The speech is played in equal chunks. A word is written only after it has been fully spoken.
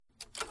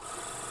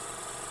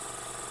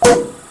You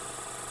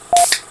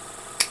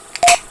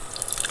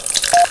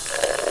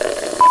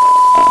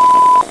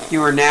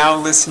are now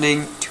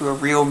listening to a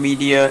Real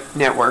Media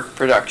Network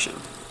production.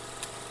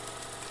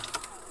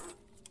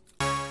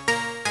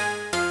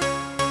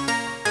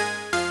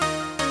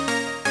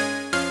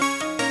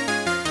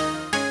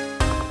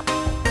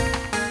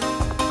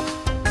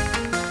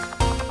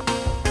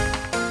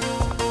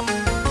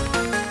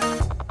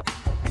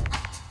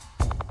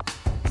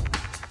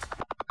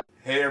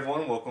 Hey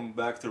everyone, welcome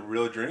back to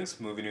Real Drinks,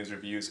 Movie News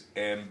Reviews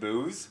and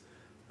Booze,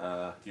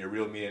 your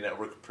Real Media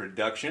Network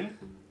production.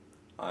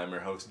 I'm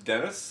your host,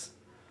 Dennis.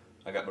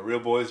 I got my real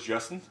boys,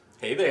 Justin.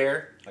 Hey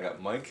there. I got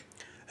Mike.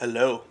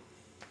 Hello.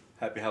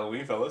 Happy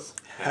Halloween, fellas.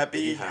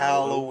 Happy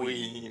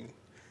Halloween.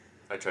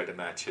 I tried to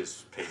match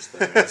his pace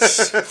there.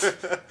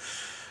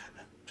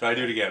 Try to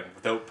do it again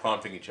without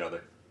prompting each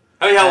other.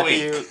 Happy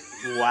Halloween.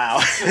 Wow.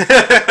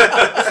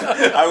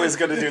 I was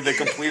going to do the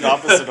complete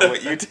opposite of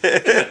what you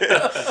did.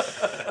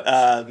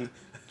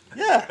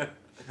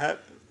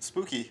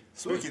 Spooky time.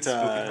 Spooky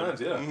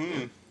times, yeah.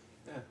 Mm-hmm.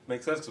 Yeah,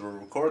 makes sense because we're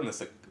recording this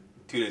like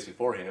 2 days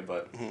beforehand,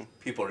 but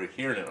people are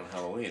hearing it on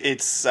Halloween.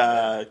 It's,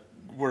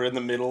 we're in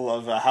the middle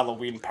of a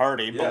Halloween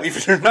party, Yeah. believe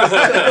it or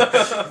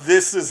not.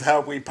 This is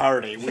how we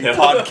party. We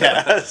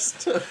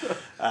podcast.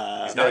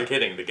 He's not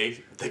kidding.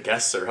 The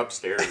guests are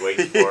upstairs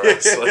waiting for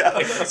us.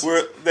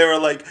 They were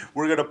like,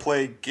 we're going to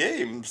play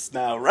games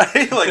now,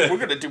 right? Like, we're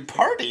going to do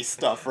party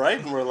stuff, right?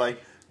 And we're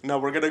like, no,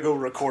 we're going to go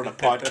record a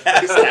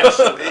podcast,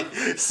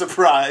 actually.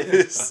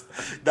 Surprise.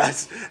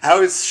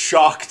 How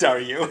shocked are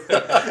you?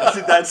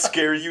 Did that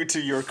scare you to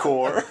your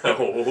core?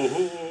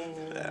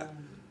 Yeah.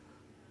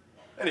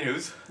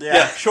 Anywho's,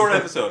 Yeah. short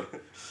episode.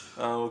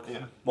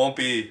 Won't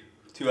be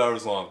 2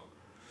 hours long.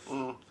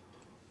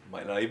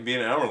 Might not even be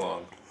an hour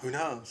long. Who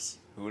knows?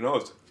 Who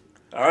knows?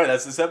 All right,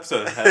 that's this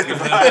episode. Have a good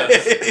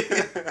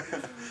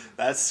night.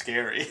 That's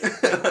scary.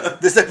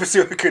 This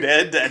episode could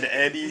end at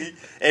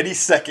any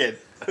second.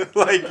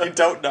 Like, you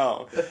don't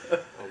know.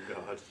 Oh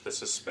God, the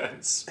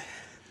suspense.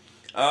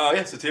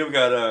 So today we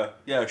got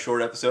a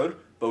short episode,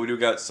 but we do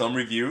got some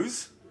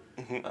reviews.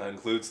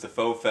 Includes the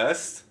Faux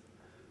Fest.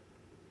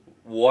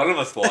 One of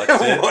us watched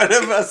it. One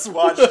of us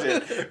watched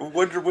it.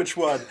 Wonder which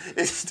one.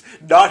 It's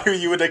not who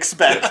you would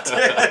expect.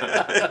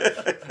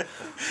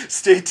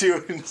 Stay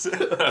tuned.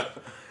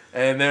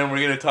 And then we're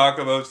going to talk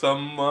about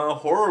some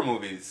horror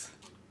movies.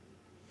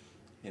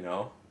 You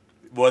know,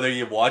 whether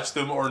you watch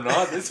them or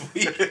not this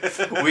week,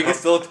 we can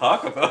still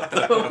talk about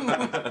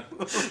them.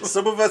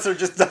 Some of us are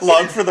just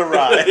along for the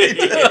ride.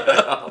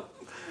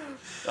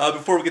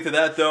 Before we get to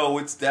that, though,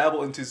 let's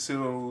dabble into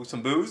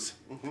some booze.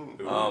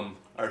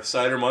 Our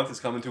cider month is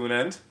coming to an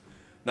end.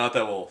 Not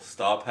that we'll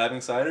stop having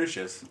ciders,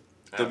 just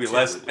there'll be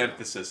less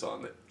emphasis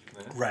on it.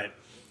 Right.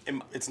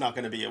 It's not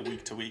going to be a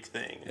week-to-week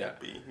thing. Yeah. It'll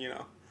be, you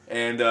know.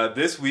 And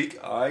this week,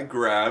 I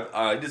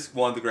just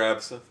wanted to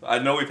grab stuff. I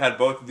know we've had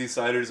both of these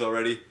ciders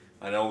already.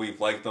 I know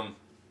we've liked them.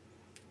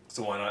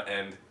 So why not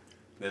end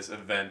this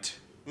event,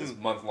 this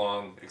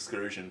month-long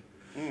excursion,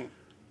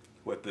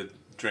 with the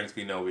drinks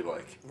we know we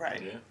like.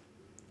 Right. Yeah.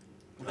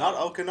 Not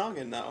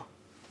Okanagan, though.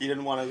 You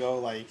didn't want to go,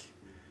 like...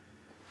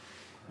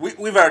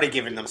 We've already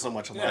given them so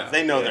much love. Yeah,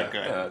 they know yeah, they're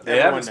good. yeah.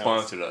 They Everyone haven't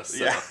knows. sponsored us.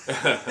 So.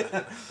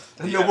 Yeah.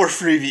 No more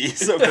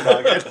freebies,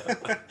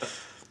 Okanagan.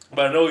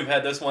 But I know we've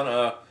had this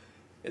one.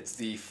 It's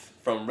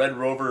from Red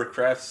Rover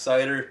Craft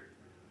Cider,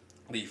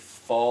 the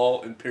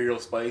Fall Imperial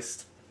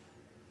Spiced.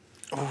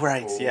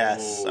 Right,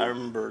 yes. I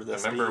remember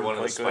this. I remember one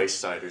of the quite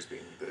spice ciders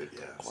being good,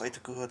 yeah.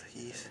 Quite good,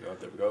 yes.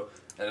 There we go.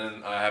 And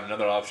then I have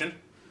another option.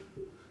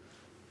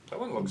 That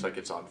one looks like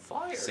it's on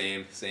fire.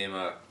 Same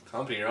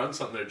company. You're on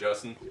something there,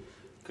 Justin.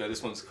 Okay,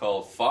 this one's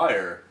called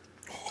Fire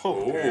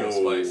Imperial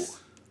Spice.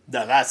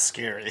 Now that's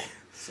scary.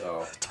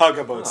 So Talk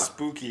about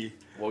spooky.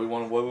 what we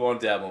want to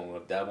dabble in? We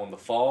want to dabble in the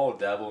fall, or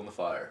dabble in the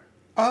fire.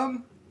 I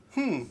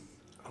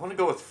want to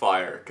go with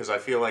fire, because I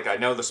feel like I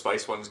know the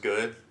spice one's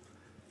good.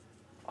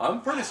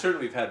 I'm pretty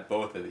certain we've had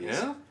both of these.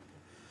 Yeah?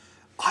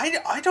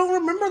 I don't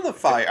remember the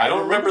fire. I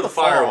don't remember the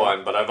fire fall.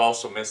 one, but I've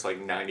also missed like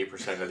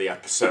 90% of the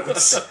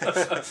episodes.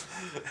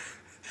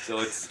 So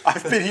it's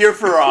I've been here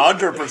for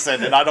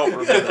 100% and I don't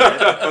remember it.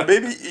 But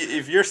maybe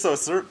if you're so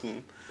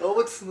certain. well,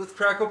 let's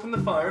crack open the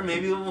fire.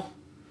 Maybe it'll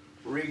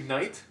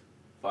reignite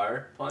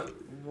fire fun.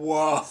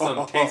 Whoa.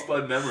 Some taste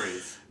bud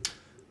memories.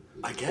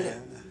 I get it.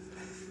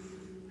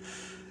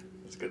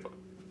 That's a good one.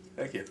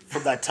 Thank you.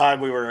 From that time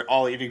we were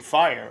all eating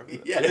fire.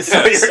 Yes.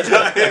 So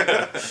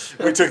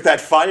we took that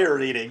fire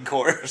eating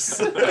course.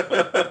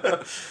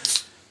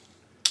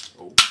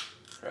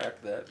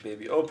 Crack that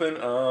baby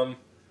open.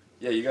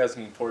 Yeah, you guys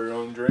can pour your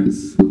own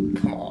drinks.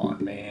 Come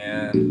on,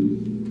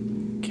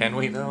 man. Can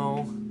we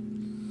though?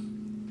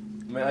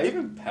 I mean, I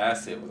even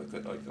passed it with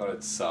like on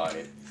its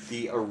side.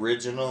 The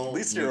original At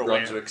least New you're aware.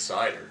 Brunswick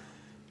cider.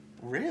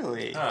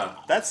 Really? Huh.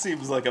 That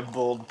seems like a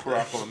bold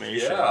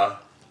proclamation. Yeah.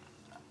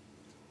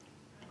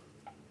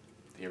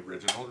 The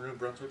original New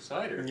Brunswick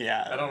cider.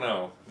 Yeah. I don't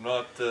know. I'm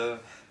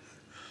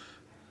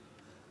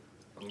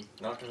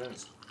not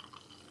convinced.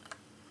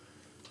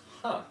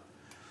 Huh.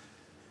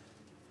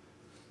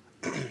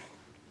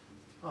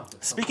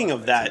 Speaking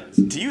of that,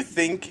 do you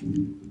think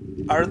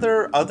are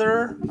there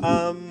other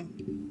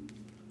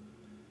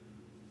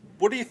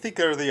what do you think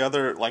are the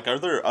other are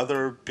there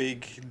other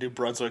big New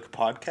Brunswick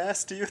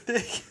podcasts, do you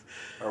think?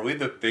 Are we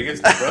the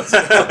biggest New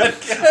Brunswick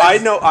podcast?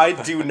 I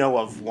do know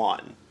of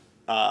one.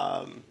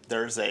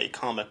 There's a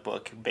comic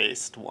book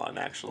based one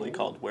actually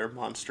called Where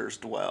Monsters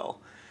Dwell,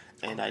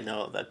 and I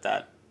know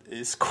that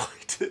is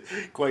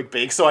quite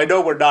big. So I know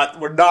we're not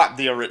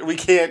we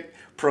can't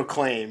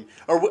proclaim,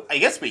 or I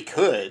guess we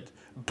could,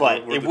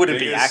 but We're it the wouldn't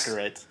be biggest-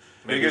 accurate.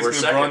 Maybe we're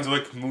Biggest New second.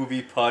 Brunswick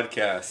movie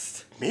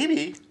podcast.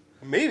 Maybe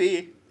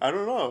I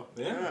don't know.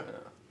 Yeah.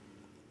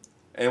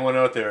 Anyone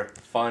out there,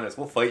 find us.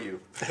 We'll fight you.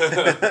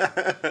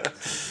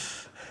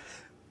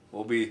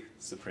 We'll be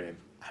supreme.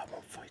 I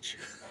won't fight you.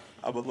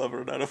 I'm a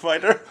lover, not a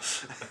fighter.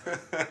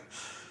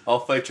 I'll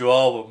fight you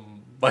all,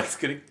 but Mike's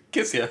gonna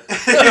kiss you.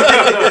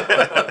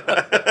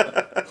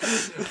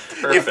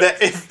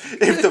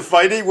 If the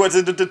fighting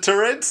wasn't a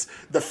deterrent,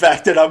 the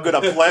fact that I'm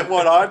gonna plant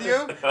one on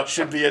you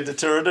should be a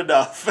deterrent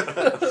enough.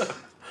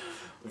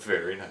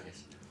 Very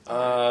nice.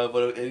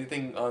 But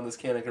anything on this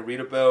can I can read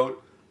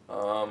about?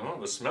 Oh,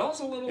 the smell's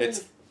a little.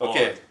 It's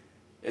okay. odd.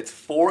 It's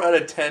 4 out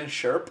of 10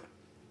 sharp,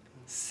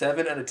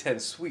 7 out of 10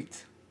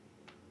 sweet.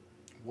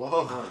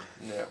 Whoa.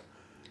 Yeah.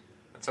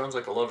 That sounds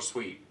like a lot of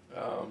sweet. I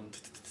mean,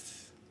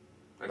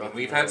 Nothing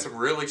we've had really. some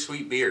really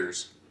sweet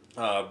beers.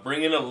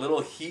 Bring in a little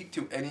heat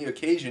to any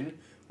occasion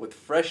with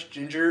fresh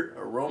ginger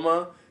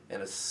aroma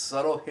and a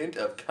subtle hint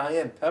of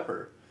cayenne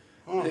pepper.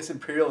 This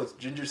imperial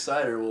ginger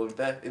cider will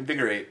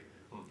invigorate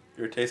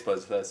your taste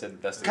buds. That said,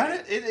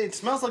 investigate. It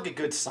smells like a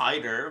good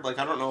cider. Like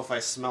I don't know if I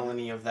smell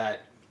any of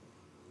that.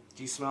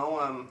 Do you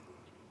smell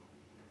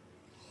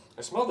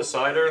I smell the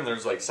cider, and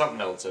there's like something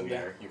else in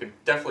Yeah. there. You can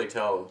definitely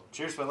tell.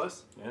 Cheers,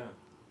 fellas. Yeah.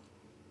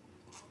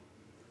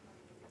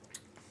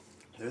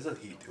 There's a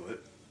heat to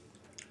it.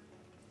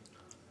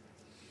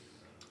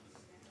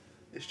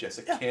 It's just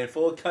a Yeah. can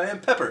full of cayenne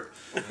pepper.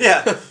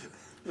 Yeah.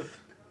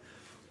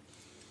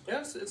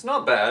 Yes, it's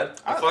not bad.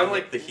 I I find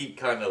like like the heat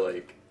kind of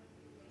like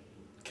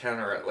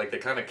they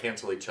kind of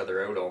cancel each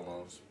other out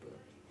almost. But.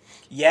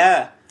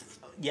 Yeah.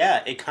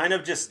 It kind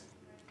of just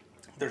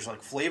there's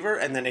like flavor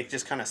and then it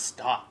just kind of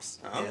stops.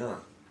 Yeah.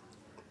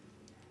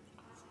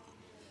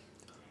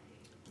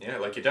 Yeah,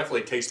 like you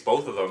definitely taste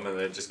both of them, and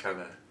then just kind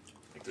of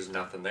like there's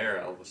nothing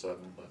there all of a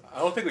sudden. But I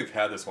don't think we've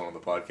had this one on the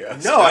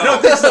podcast. No, I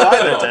don't think so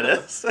either,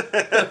 Dennis.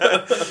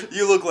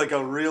 You look like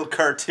a real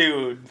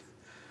cartoon.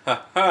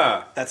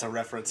 Ha! That's a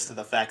reference to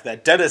the fact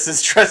that Dennis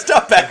is dressed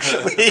up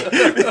actually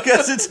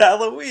because it's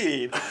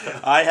Halloween.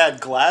 I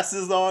had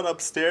glasses on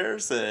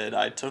upstairs and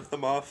I took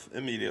them off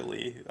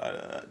immediately.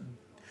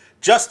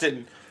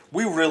 Justin,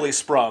 we really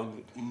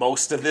sprung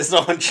most of this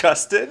on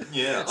Justin.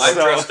 yeah, I'm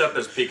So- dressed up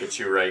as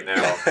Pikachu right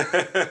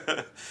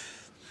now.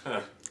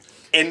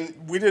 And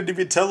we didn't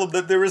even tell him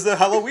that there was a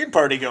Halloween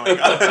party going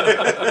on.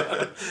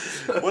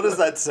 What does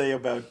that say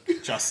about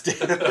Justin?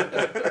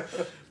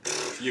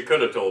 You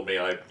could have told me,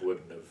 I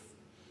wouldn't have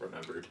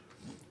remembered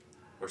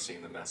or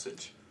seen the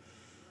message.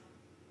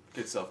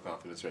 Good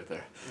self-confidence right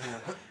there.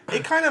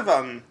 It kind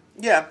of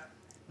yeah.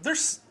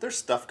 There's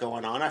stuff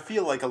going on. I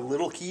feel like a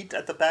little heat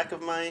at the back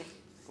of my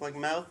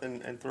mouth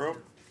and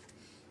throat.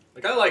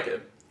 Like I like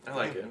it. I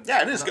like it.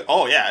 Yeah, it is good.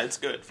 Oh yeah, it's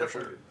good for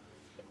sure.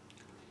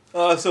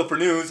 Definitely. So for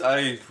news,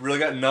 I really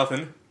got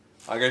nothing.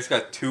 I guess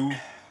got 2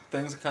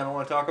 things I kind of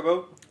want to talk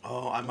about.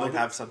 Oh, I might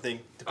have something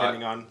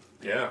depending on.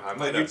 Yeah, I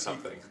might have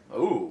something.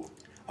 Ooh,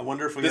 I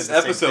wonder if we this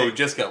have the same episode thing.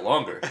 just got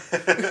longer.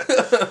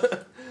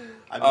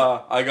 I mean,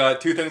 I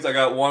got 2 things. I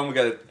got one. We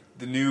got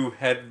the new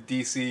head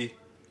DC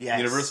yes.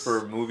 universe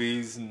for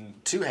movies and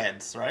 2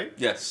 heads, right?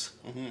 yes.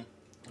 Mm-hmm.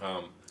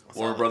 Warner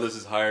Solid. Brothers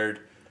has hired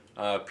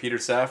Peter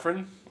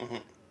Safran,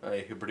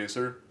 a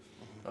producer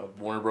of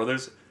Warner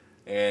Brothers,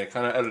 and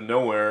kind of out of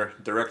nowhere,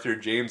 director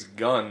James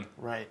Gunn.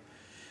 Right.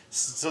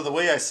 So the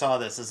way I saw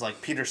this is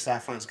like Peter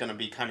Safran's going to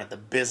be kind of the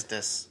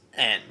business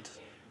end,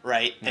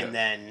 right? Yeah. And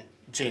then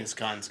James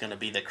Gunn's going to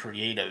be the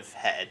creative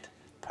head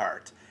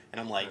part.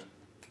 And I'm like,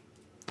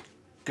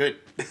 good.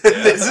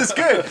 This is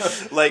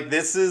good. Like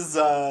this is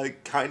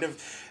kind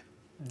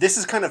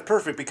of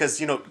perfect because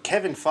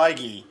Kevin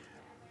Feige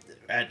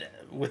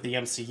with the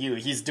MCU,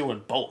 he's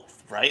doing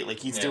both, right? Like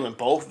he's doing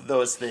both of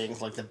those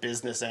things, like the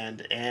business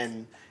end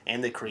and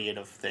the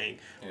creative thing.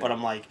 Yeah. But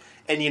I'm like,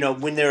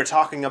 and when they were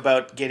talking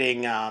about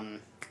getting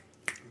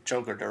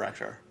Joker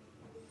director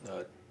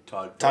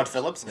Todd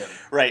Phillips, Yeah.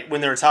 right? When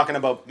they were talking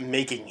about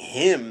making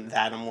him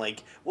that, I'm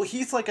like, well,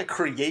 he's like a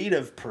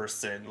creative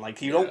person.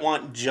 Like you don't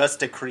want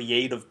just a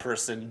creative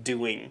person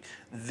doing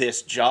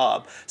this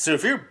job. So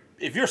if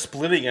you're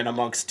splitting it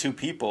amongst 2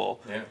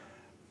 people, Yeah,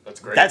 that's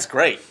great. that's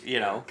great.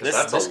 'cause This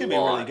that's this a could be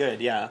really lot.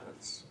 good. Yeah.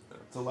 That's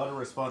It's a lot of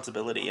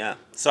responsibility, yeah.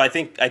 So I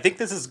think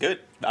this is good.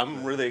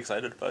 I'm really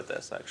excited about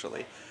this,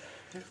 actually.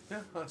 Yeah,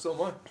 so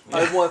am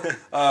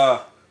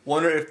I.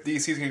 Wonder if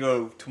DC's gonna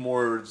go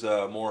towards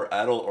more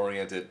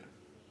adult-oriented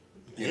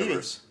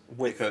universe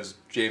With- because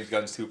James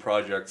Gunn's 2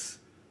 projects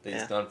that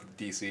he's Yeah. done for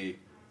DC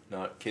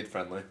not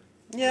kid-friendly.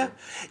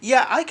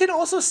 Yeah, I can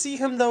also see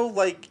him though,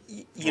 like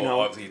you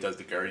know, obviously he does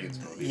the Guardians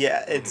movie.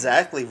 yeah,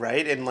 exactly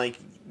right, and like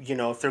you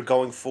know, if they're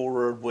going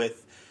forward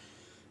with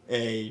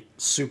a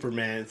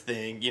Superman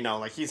thing, you know,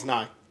 like he's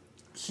not,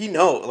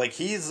 like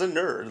he's a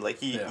nerd, like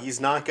he's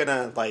not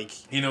gonna like.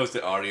 He knows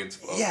the audience.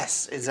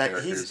 Yes,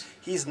 exactly.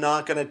 He's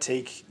not gonna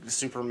take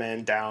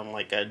Superman down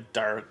like a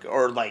dark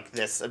or like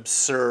this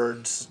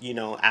absurd, you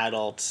know,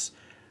 adult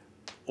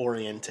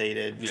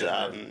orientated,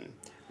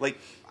 like.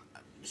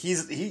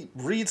 He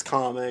reads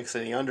comics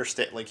and he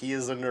understands, like he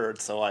is a nerd,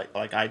 so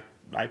I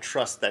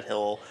trust that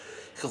he'll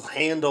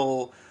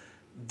handle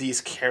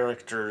these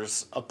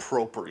characters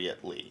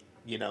appropriately.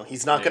 You know,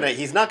 he's not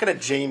gonna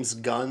James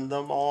Gunn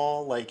them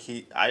all. Like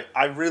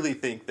I really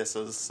think this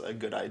is a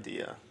good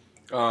idea.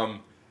 What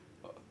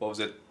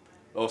was it?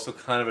 Also,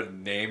 kind of a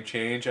name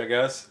change, I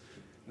guess.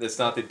 It's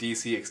not the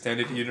DC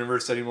Extended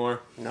Universe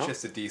anymore. No? It's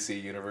just the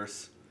DC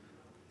Universe.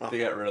 They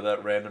got rid of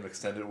that random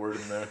extended word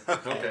in there.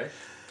 Okay.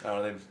 I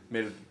don't know, they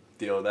made a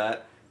deal with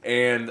that.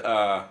 And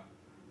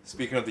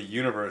speaking of the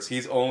universe,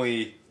 he's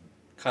only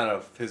kind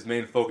of, his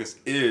main focus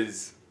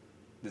is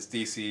this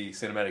DC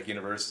cinematic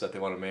universe that they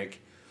want to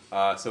make.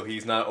 So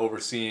he's not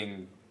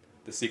overseeing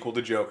the sequel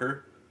to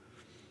Joker.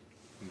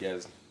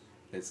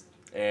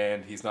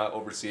 And he's not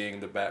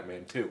overseeing the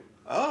Batman 2.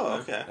 Oh,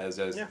 okay. As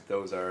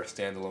those are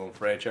standalone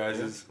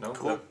franchises. No,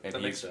 Cool. And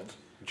that makes he's sense.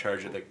 in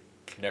charge of the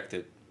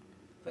connected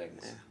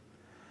things.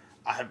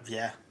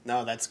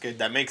 No, that's good.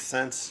 That makes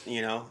sense.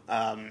 You know,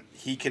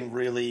 he can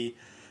really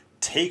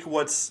take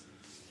what's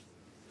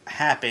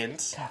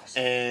happened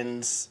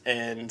and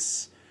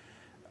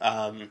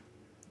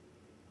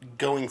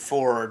going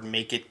forward,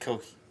 make it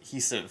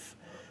cohesive.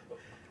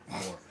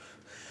 More.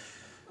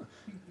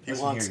 He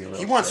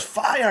wants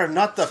fire,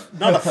 not a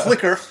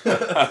flicker.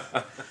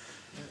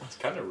 It's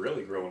kind of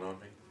really growing on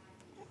me.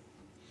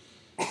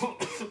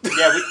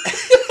 Yeah,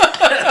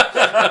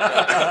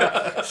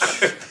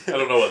 I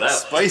don't know what that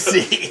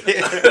spicy.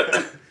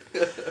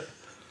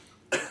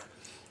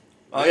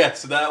 Oh yeah,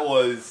 so that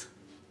was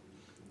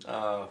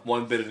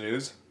one bit of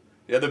news.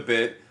 The other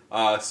bit,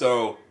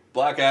 so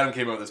Black Adam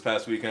came out this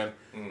past weekend,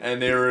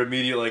 and they were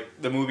immediately like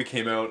the movie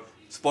came out.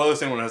 Spoilers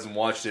to anyone who hasn't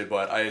watched it,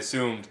 but I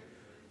assumed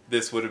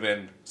this would have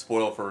been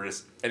spoiled for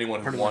just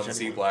anyone who wants to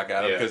see Black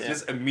Adam because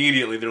just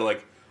immediately they're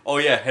like, "Oh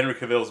yeah, Henry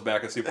Cavill's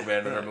back as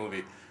Superman in our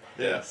movie."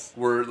 Yes.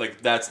 We're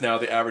like that's now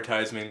the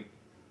advertisement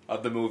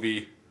of the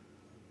movie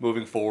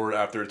moving forward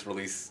after its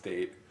release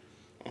date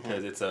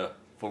because it's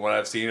from what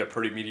I've seen, a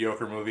pretty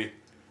mediocre movie.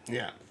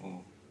 Yeah.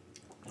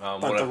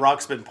 But The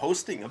Rock's been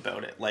posting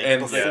about it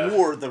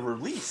before the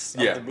release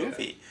of the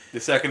movie. The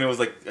second it was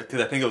like,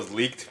 because I think it was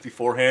leaked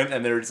beforehand,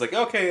 and they were just like,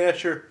 okay, yeah,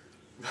 sure.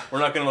 We're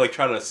not going to like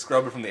try to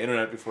scrub it from the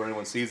internet before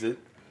anyone sees it.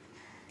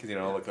 Because, you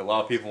know, like a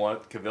lot of people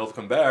want Cavill to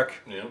come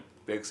back. Yeah.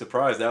 Big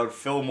surprise. That would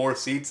fill more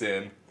seats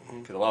in.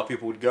 Because a lot of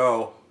people would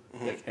go,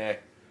 like, hey.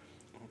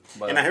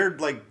 But, And I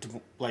heard like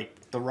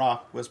The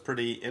Rock was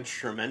pretty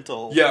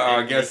instrumental Yeah,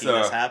 I in guess,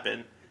 making this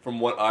happen. from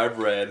what I've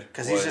read,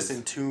 Because he's just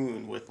in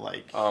tune with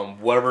like...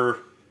 whatever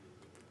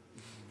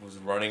was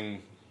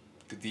running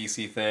the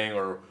DC thing,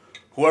 or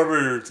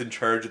whoever's in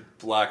charge of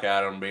Black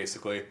Adam,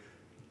 basically,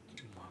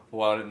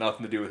 wanted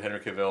nothing to do with Henry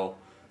Cavill,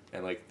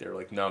 and like they're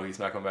like, no, he's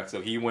not coming back.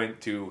 So he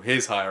went to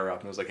his higher up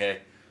and was like, hey,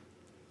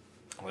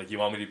 like you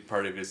want me to be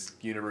part of this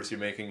universe you're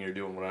making? You're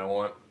doing what I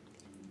want.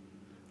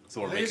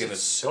 So we're Why is making it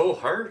this. so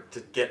hard to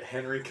get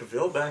Henry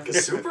Cavill back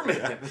as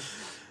Superman?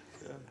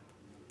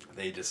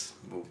 They just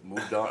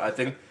moved on. I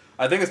think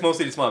it's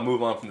mostly just want to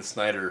move on from the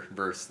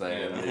Snyderverse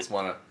thing, and they just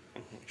want to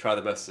try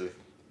the best to,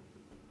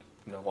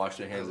 wash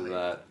their hands of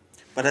that.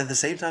 But at the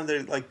same time,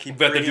 they're like keep.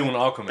 Bet they're bringing doing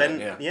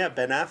Aquaman,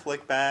 Ben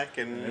Affleck back,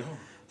 and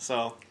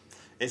so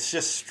it's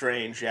just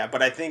strange. Yeah,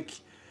 but I think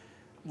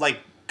like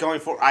going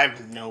forward, I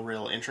have no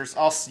real interest.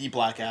 I'll see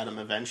Black Adam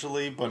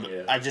eventually, but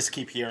I just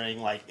keep hearing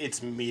like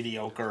it's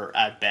mediocre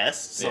at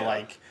best. So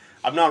like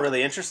I'm not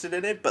really interested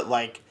in it. But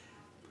like,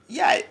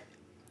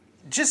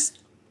 just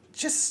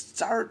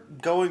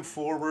start going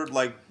forward.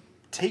 Like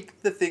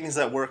take the things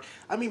that work.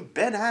 I mean,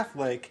 Ben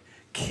Affleck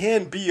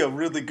can be a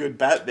really good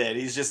Batman.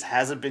 He just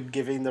hasn't been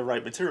given the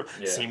right material.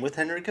 Yeah. Same with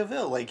Henry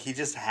Cavill. Like, he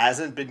just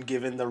hasn't been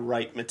given the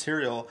right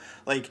material.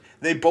 Like,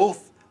 they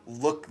both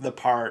look the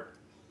part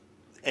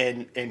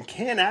and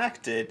can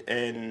act it,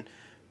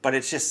 but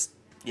it's just,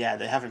 they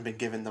haven't been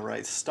given the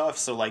right stuff.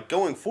 So, like,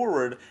 going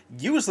forward,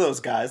 use those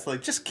guys.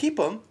 Like, just keep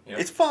them. Yep.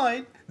 It's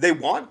fine. They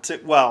want to,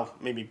 well,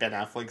 maybe Ben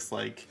Affleck's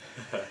like,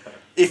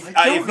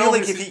 I feel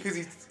like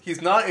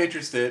he's not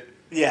interested.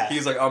 Yeah.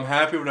 He's like, I'm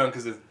happy with him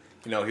because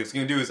he was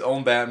going to do his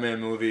own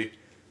Batman movie,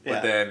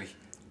 but then,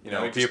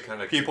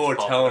 people are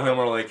telling him,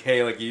 like,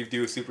 hey, like, you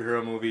do a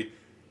superhero movie,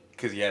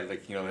 because he had,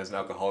 like, has an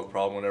alcoholic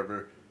problem,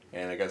 whatever,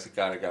 and I guess it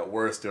kind of got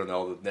worse during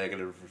all the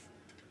negative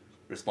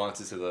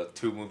responses to the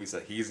 2 movies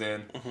that he's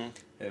in,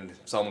 and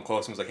someone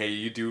close to him was like, hey,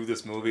 you do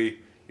this movie,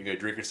 you're going to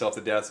drink yourself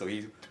to death, so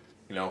he,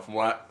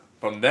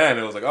 from then,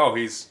 it was like, oh,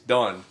 he's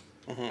done,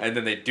 and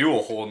then they do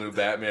a whole new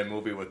Batman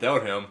movie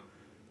without him,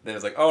 then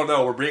it's like, oh,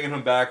 no, we're bringing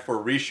him back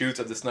for reshoots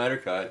of the Snyder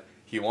Cut.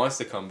 he wants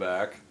to come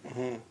back.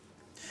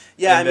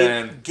 Yeah, And I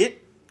then mean,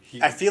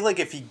 he- I feel like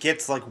if he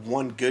gets like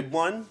one good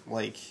one,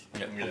 like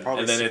Yeah. he'll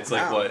probably And then stick it's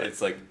like around, what? but-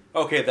 It's like,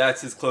 okay,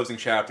 that's his closing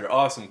chapter.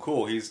 Awesome,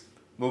 cool. He's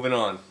moving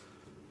on.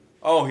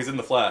 Oh, he's in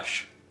the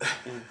Flash.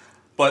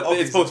 But Oh,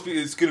 it's he's supposed to be.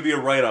 It's going to be a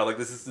write-off. Like,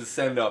 this is the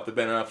send-off to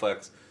Ben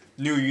Affleck's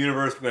new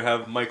universe. We're going to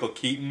have Michael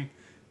Keaton.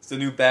 It's the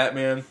new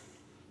Batman.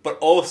 But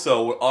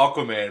also with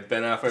Aquaman,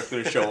 Ben Affleck's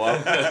going to show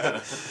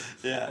up.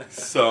 Yeah,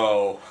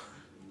 So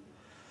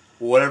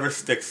whatever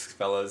sticks,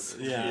 fellas.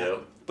 yeah,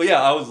 Yep. But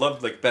yeah, I would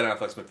love, like, Ben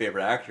Affleck's my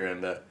favorite actor,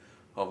 and I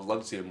would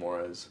love to see him more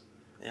as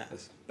yeah.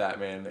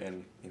 Batman,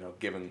 and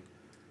given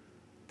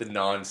the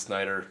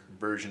non-Snyder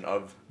version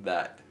of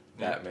that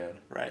Batman,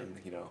 Right. And,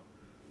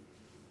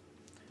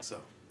 so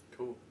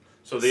Cool.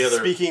 So the other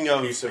Speaking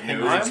of piece of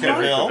Henry news,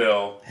 Henry Cavill-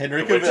 Cavill.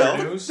 Henry The Witcher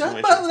Cavill. news?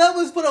 that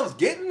was what I was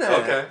getting at.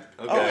 Okay.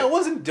 Oh, Okay. I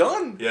wasn't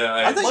done. Yeah,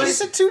 I thought you like-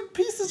 said two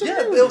pieces of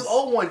Yeah, news. it was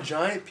all one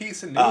giant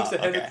piece of news Oh,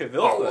 that Henry okay. Cavill.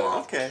 Oh, thing. well.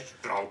 Okay.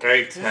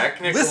 Okay,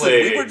 technically. Listen,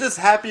 we were just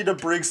happy to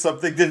bring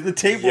something to the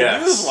table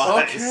Yes.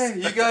 news-wise.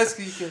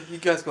 Okay, you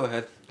guys go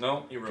ahead.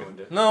 No, you ruined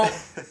it. No.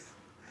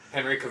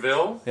 Henry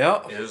Cavill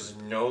Yeah. is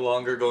no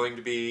longer going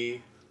to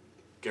be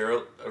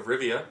Geralt of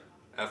Rivia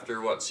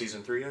after what,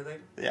 season 3, I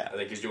think? Yeah, I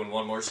think he's doing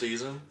one more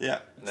season. yeah,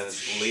 And then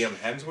it's Liam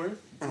Hemsworth.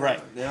 right.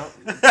 Yeah.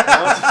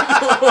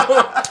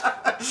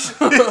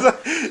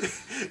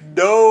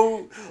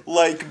 No,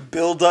 like,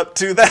 build up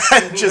to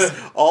that. Just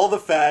all the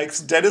facts.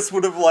 Dennis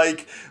would have,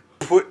 like,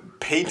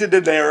 painted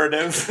a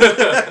narrative.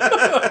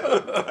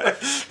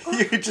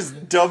 You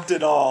just dumped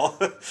it all.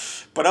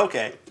 But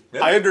okay.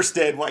 Yeah. I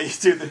understand why you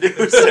do the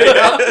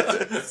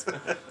news.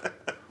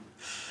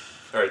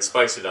 All right,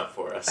 spice it up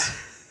for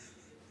us.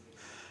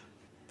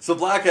 So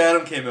Black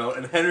Adam came out,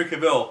 and Henry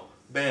Cavill,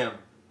 bam,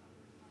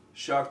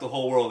 shocked the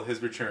whole world with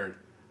his return.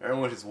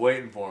 Everyone's just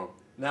waiting for him.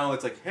 Now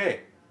it's like,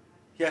 hey,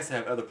 he has to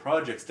have other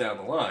projects down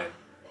the line.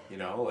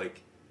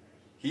 Like,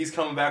 he's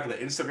coming back with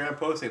an Instagram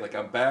post saying, like,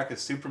 I'm back as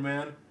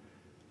Superman.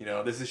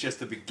 This is just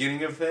the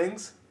beginning of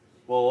things.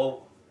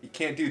 Well, you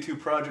can't do two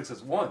projects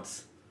at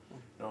once. You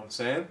know what I'm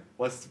saying?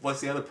 What's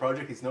the other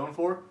project he's known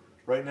for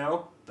right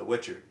now? The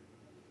Witcher.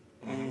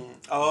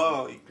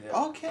 Oh,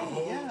 Yeah.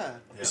 okay, yeah.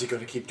 Is he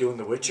going to keep doing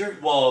The Witcher?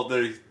 Well,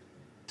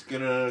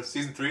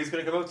 season 3 is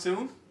gonna come out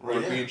soon. Or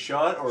Right. being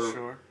shot, or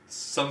Sure.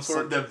 some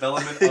sort of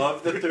development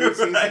of the third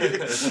season.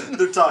 Right.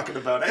 They're talking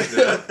about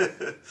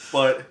it.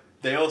 But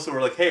they also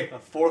were like, hey, a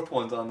fourth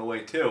one's on the way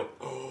too.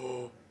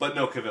 But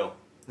no Cavill.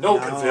 No, No.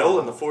 Cavill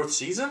in the 4th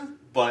season?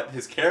 But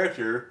his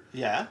character,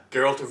 Yeah.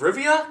 Geralt of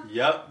Rivia?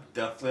 yep,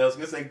 definitely. I was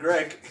gonna say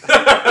Greg.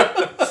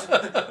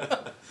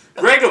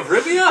 Greg of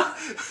Rivia?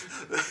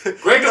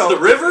 Greg of the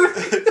River?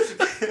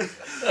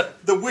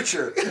 The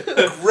Witcher.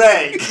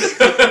 Greg.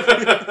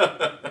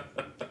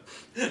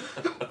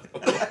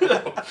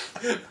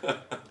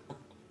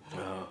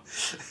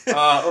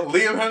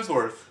 Liam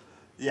Hemsworth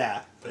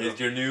Yeah. is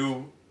your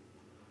new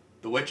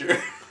The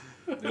Witcher.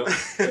 Yep.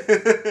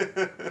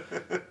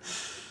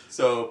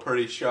 So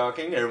pretty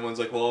shocking. Everyone's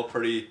like, well,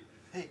 pretty.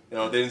 Hey.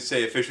 They didn't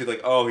say officially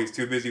like, oh, he's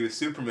too busy with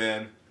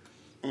Superman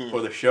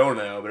for the show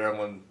now, but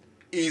everyone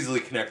easily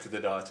connected the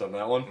dots on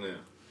that one Yeah.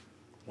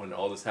 when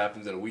all this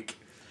happens in a week.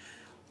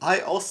 I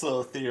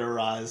also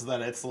theorize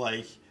that it's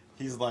like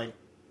he's like,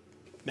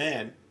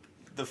 man,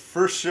 the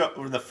first show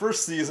or the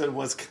first season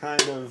was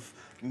kind of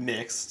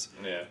mixed.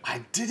 Yeah.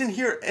 I didn't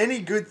hear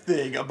any good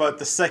thing about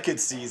the second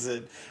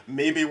season.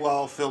 Maybe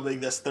while filming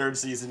this third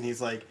season,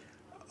 he's like,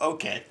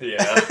 okay,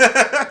 Yeah.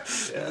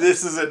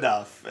 this is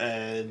enough.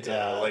 And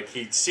Yeah, like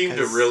he seemed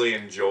to 'cause- really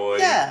enjoy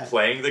Yeah.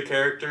 playing the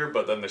character,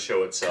 but then the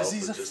show itself because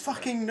he's a was just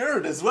fucking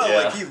nerd as well.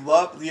 Yeah. Like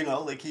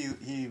he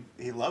like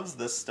he loves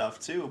this stuff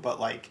too. But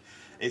like,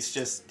 it's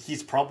just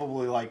he's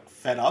probably like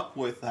fed up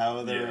with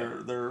how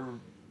they're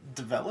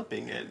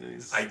developing it. And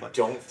he's I like,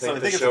 don't so I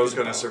think the it's a show's good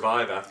going to balance.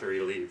 survive after he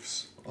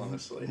leaves.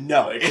 Honestly,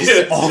 No, Like, it's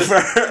just-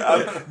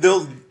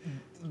 over.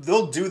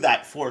 They'll do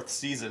that fourth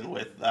season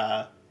with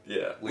Yeah.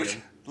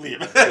 Liam.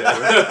 Liam.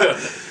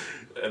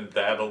 And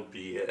that'll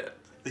be it.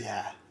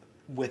 Yeah,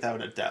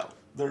 without a doubt.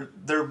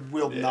 There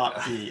will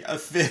not be a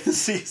fifth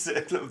season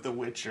of The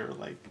Witcher,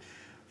 like,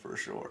 for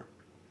sure.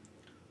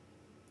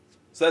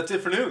 So that's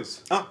it for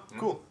news. Oh,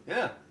 cool.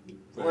 Yeah.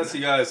 Unless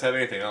you guys have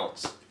anything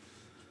else.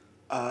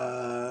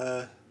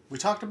 We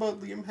talked about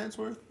Liam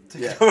Hemsworth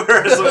Yeah.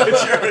 together as a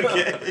Witcher.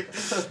 Okay.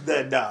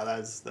 Then no,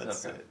 that's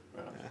Okay. it.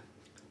 Right on. Yeah.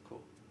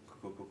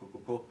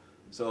 Cool.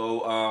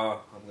 So I'm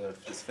gonna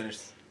just finish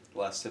the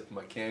last sip of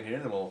my can here,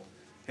 and then we'll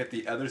hit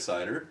the other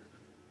cider.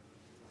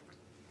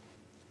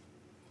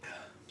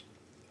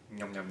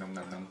 Yum yum yum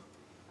yum yum.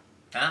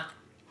 Huh?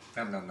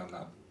 Yum yum yum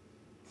yum.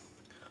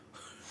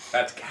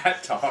 That's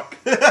cat talk.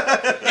 He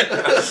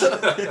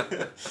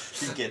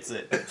gets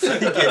it. He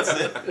gets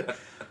it.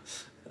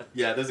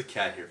 Yeah, there's a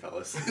cat here,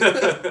 fellas.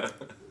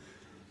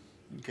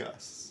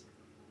 Gus.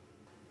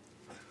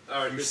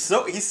 All right,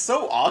 He's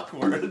so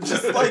awkward.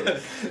 Just like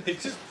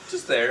he's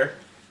just there.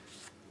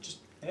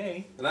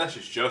 hey. And that's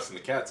just Justin.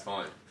 The cat's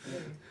fine.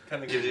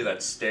 Kind of gives you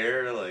that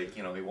stare, like,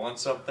 you know, he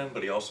wants something,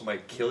 but he also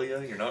might kill you.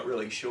 You're not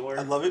really sure.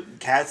 I love it.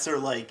 Cats are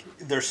like,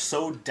 they're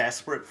so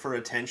desperate for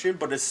attention,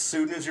 but as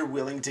soon as you're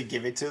willing to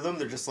give it to them,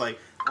 they're just like,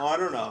 oh, I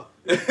don't know.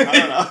 I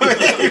don't know.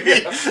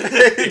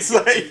 It's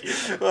like,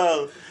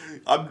 well,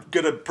 I'm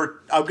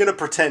gonna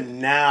pretend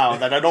now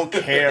that I don't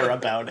care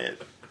about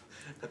it.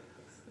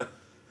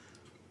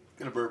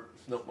 Gonna burp.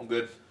 Nope, I'm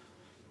good.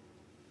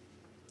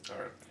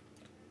 Alright.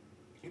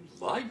 You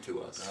lied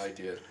to us. I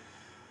did.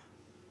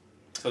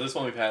 So this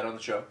one we've had on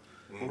the show.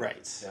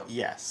 Right. Yep.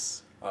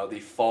 Yes. The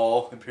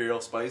Fall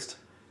Imperial Spiced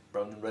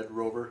from Red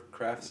Rover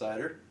Craft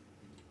Cider.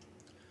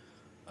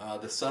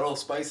 The subtle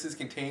spices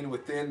contained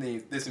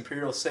within this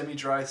Imperial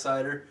semi-dry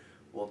cider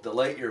will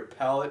delight your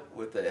palate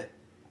with a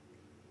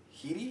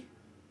heady?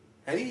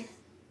 Heady?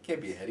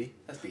 Can't be a heady.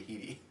 Has to be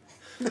heady.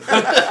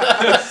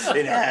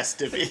 It has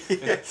to be.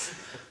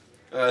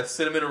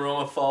 Cinnamon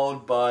aroma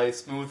followed by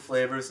smooth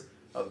flavors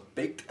of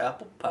baked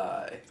apple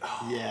pie.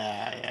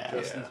 Yeah.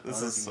 Justin,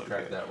 This is so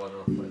crack good. that one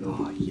off by the way.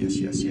 Oh, yes.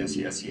 Here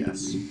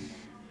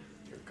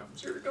it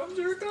comes, here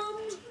it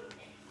comes.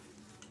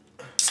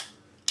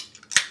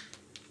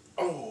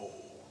 Oh.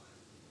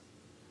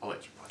 I'll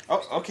let you play.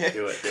 Oh, okay.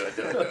 Do it.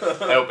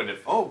 I opened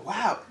it. Oh,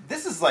 wow.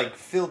 This is like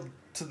filled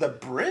to the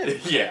brim.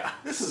 Yeah.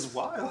 This is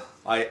wild.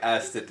 I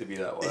asked it to be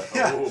that way.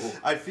 Yeah. Oh.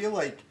 I feel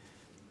like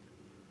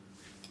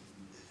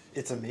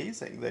it's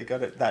amazing. They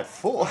got it that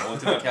full. I went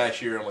to the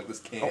cashier and I'm like, this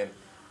can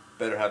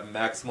better have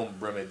maximum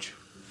brimmage.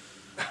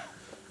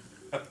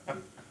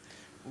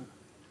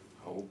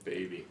 Oh,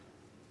 baby.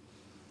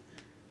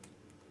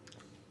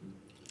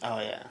 Oh,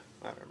 yeah.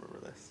 I remember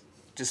this.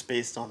 Just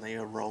based on the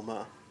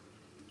aroma.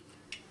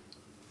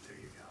 There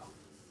you go.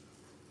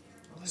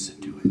 Listen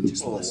to it.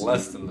 Just A little listen.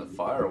 less than the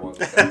fire one.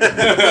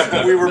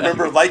 We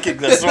remember liking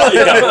this one.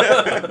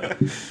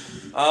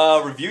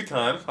 Review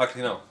time.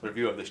 Actually, no.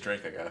 Review of this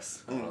drink, I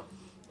guess. I don't know.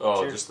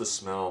 Oh, Cheers. just the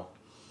smell.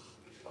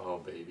 Oh,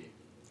 baby.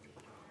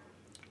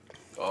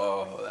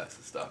 Oh, that's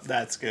the stuff.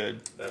 That's good.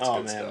 That's oh,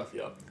 good man. stuff,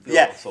 yep. Feels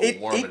Yeah, so it-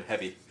 warm it- and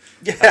heavy.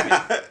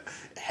 Yeah.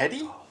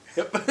 Heady?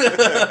 Yep.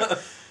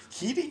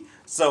 Heady?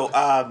 So,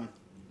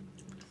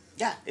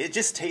 yeah, it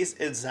just tastes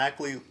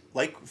exactly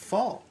like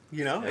fall.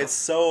 You know? Yeah. It's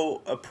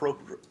so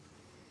appropriate.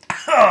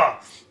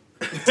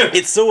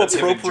 It's so That's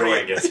him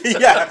appropriate. enjoying it.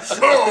 Yeah.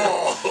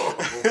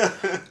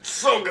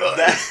 So good.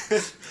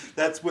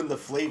 That's when the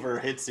flavor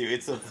hits you.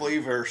 It's a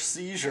flavor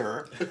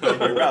seizure in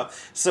your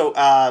mouth. So,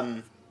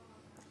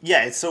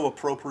 yeah, it's so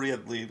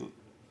appropriately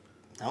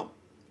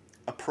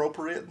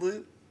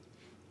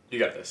You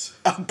got this.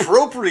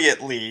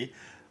 appropriately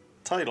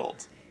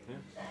titled.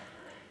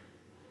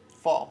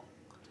 Fall.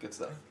 Good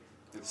stuff.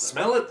 Good stuff.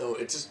 Smell it, though.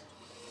 It just...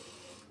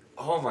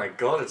 Oh, my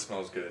God, it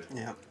smells good.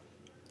 Yeah.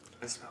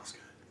 It smells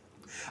good.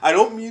 I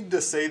don't mean to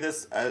say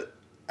this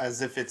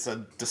as if it's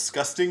a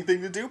disgusting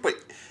thing to do, but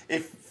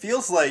it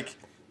feels like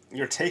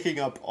you're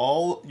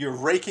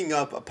raking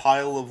up a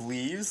pile of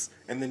leaves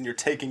and then you're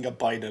taking a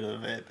bite out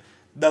of it.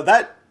 Now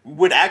that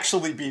would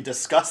actually be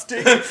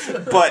disgusting,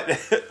 but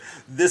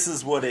this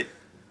is what it,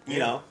 you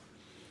know.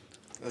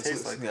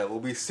 tastes like. Yeah, we'll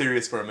be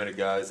serious for a minute,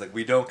 guys. Like,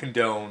 we don't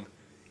condone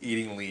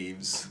eating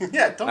leaves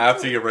Yeah, don't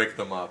after do it. you rake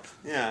them up.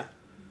 Yeah.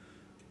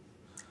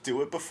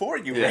 Do it before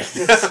you Yeah. rake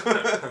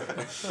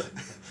them.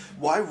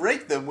 Why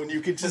rake them when you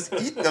can just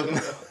eat them?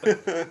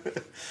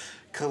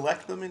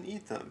 Collect them and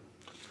eat them.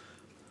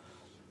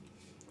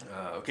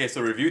 Okay,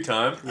 so review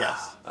time.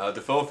 Yes.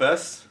 Defoe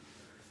Fest.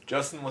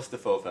 Justin, what's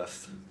Defoe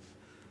Fest?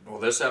 Well,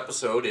 this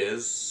episode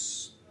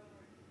is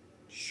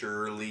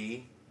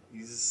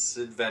Shirley's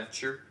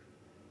adventure.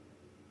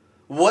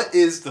 What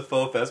is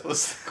Defoe Fest?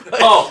 What's the question?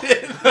 Oh!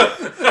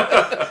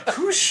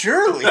 Who's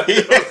Shirley?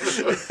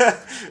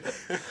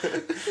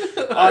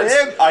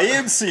 I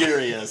am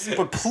serious,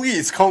 but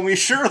please call me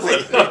Shirley.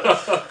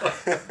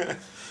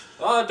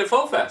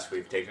 Defoe Fest.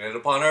 We've taken it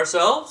upon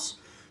ourselves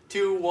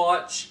to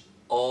watch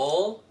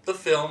all the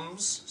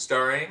films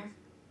starring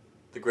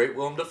the great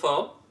Willem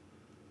Dafoe.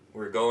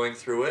 We're going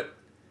through it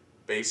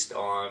based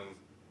on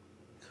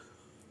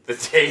the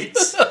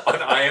dates on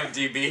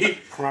IMDb.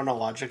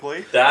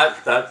 Chronologically.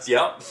 That's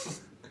yep.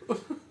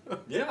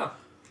 Yeah.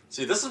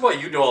 See, this is why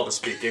you do all the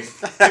speaking.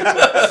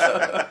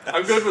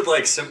 I'm good with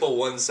like simple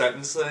one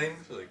sentence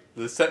things. Like,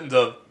 The sentence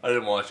of, I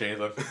didn't watch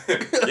anything.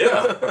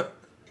 yeah.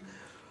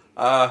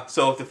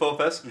 So Defoe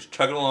Fest, just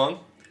chugging along.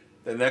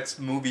 The next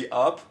movie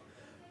up,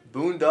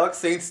 Boondock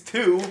Saints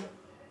 2,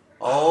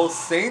 All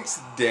Saints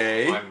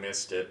Day. I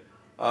missed it.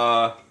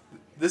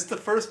 This the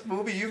first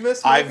movie you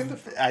missed? I Megan?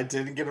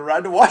 didn't get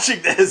around to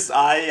watching this.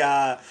 I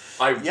Yeah.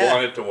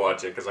 wanted to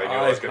watch it because I knew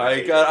I was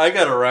going to I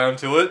got around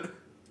to it.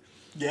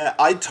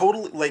 I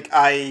totally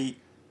I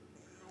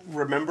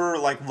remember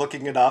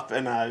looking it up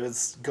and I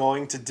was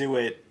going to do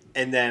it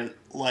and then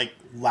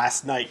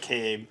last night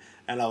came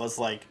and I was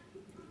like,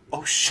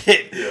 oh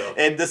shit. Yeah.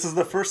 And this is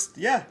the first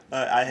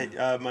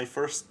my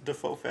first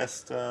Defoe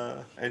Fest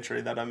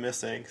entry that I'm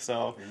missing.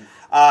 So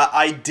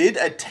I did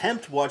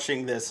attempt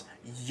watching this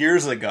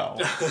years ago.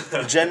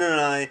 Jen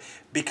and I,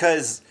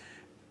 because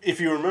if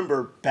you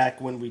remember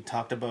back when we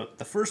talked about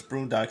the first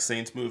Boondock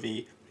Saints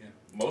movie, Yeah.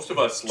 Most of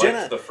us Jenna-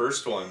 liked the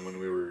first one when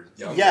we were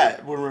younger.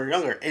 yeah, when we were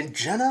younger, and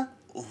Jenna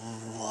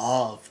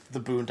loved the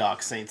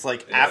Boondock Saints.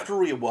 Like, Yeah. after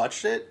we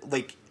watched it,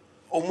 like,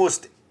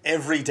 almost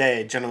every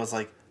day, Jenna was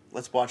like,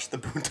 let's watch the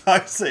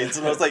Boondock Saints.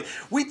 And I was like,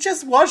 we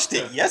just watched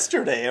it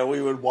yesterday. And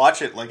we would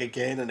watch it, like,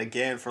 again and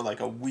again for, like,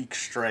 a week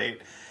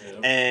straight. Yeah.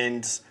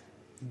 And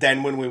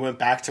then when we went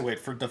back to it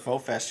for Defoe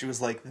Fest, she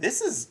was like,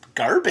 this is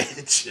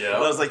garbage. Yeah.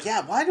 And I was like,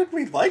 yeah, why did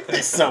we like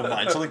this so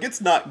much? Like,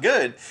 it's not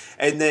good.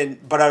 And then,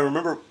 but I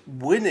remember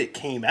when it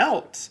came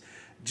out,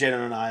 Jenna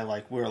and I,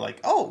 like, we were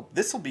like, oh,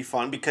 this will be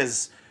fun,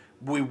 because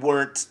we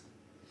weren't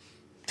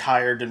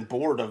tired and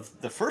bored of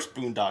the first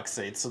Boondock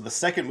Saints. So the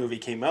second movie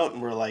came out,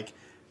 and we are like,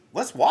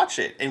 let's watch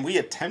it. And we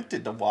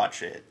attempted to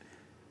watch it,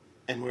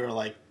 and we were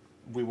like,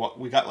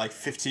 we got like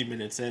 15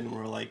 minutes in, and we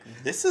were like,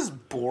 this is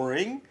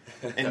boring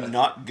and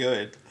not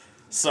good.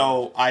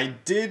 So I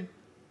did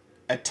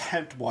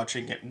attempt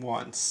watching it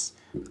once,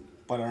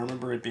 but I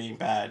remember it being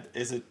bad.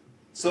 Is it?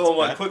 So it's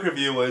my bad? quick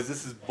review was,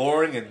 this is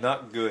boring and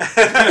not good.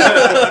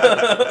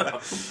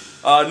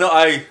 No,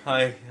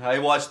 I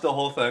watched the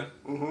whole thing.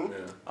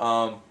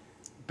 Yeah.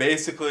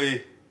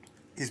 Basically,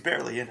 He's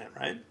barely in it,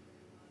 right?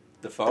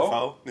 Defoe.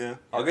 Defoe? Yeah.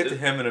 I'll get to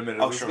him in a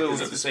minute. Oh, Let's sure. go Is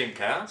with- it the same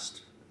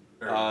cast?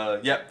 Or-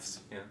 Yep.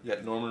 Yeah. Yeah,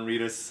 Norman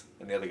Reedus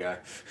and the other guy.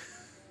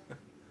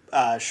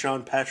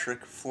 Sean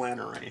Patrick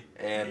Flannery.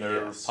 And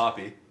there's Yes.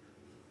 Poppy.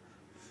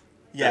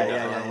 Yeah.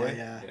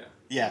 Yeah.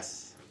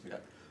 Yes.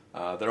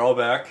 Yeah. They're all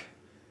back.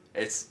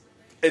 It's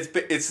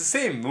the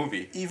same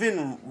movie.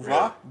 Even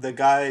Rock, the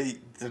guy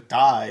that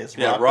dies.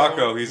 Yeah,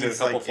 Rocco, he's in a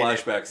couple like, in it.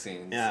 flashback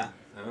scenes. Yeah.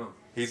 Oh.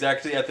 He's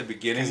actually at the 'Cause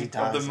beginning he of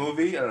dies. the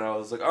movie, and I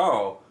was like,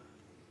 oh.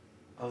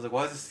 I was like,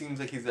 why does it seem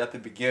like he's at the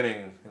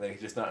beginning, and then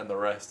he's just not in the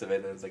rest of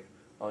it? And it's like,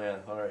 oh yeah,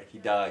 alright, he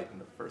died in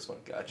the first one,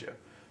 gotcha.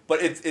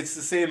 But it's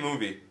the same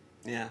movie.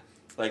 Yeah.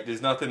 Like,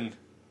 there's nothing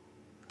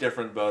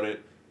different about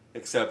it,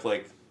 except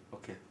like,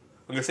 okay,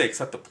 I'm gonna say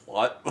except the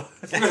plot.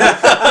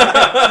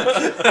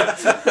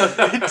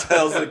 It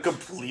tells a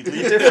completely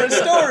different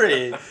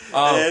story.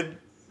 And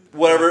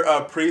Whatever,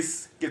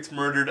 priest gets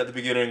murdered at the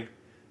beginning,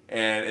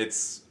 and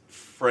it's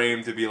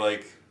framed to be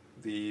like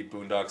the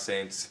Boondock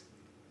Saints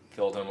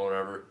killed him or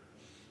whatever.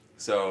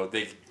 So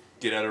they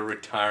get out of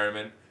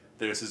retirement.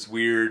 There's this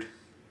weird,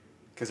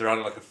 because they're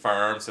on like a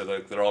farm, so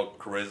they're all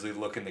grizzly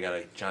looking. They got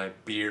a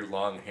giant beard,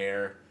 long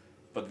hair.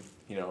 But,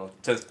 you know,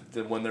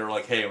 when they're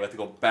like, hey, we have to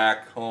go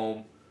back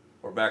home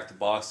or back to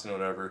Boston or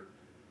whatever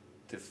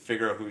to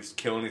figure out who's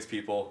killing these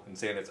people and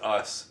saying it's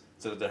us.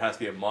 So there has to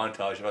be a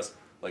montage of us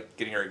like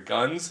getting our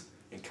guns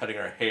and cutting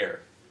our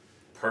hair.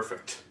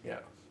 Perfect. Yeah.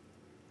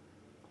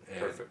 And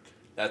Perfect.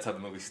 That's how the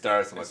movie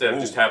starts. I'm Instead like,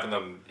 of just ooh. having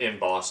them in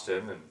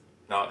Boston and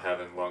not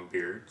having long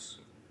beards.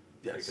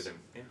 Yes. Make it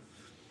yeah.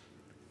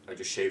 I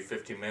just shaved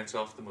 15 minutes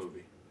off the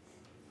movie.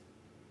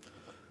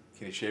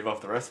 Can you shave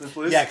off the rest of it,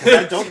 please? yeah, because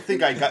I don't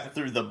think I got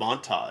through the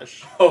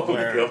montage. Oh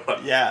my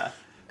God. Yeah.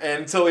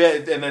 And so yeah,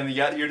 and then you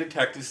got your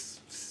detective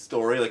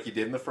story like you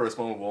did in the first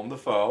one with Willem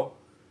Dafoe,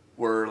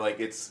 where like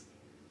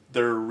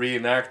they're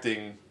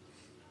reenacting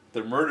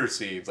the murder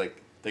scenes.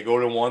 Like they go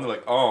to one, they're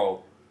like,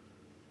 oh,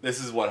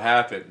 this is what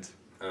happened,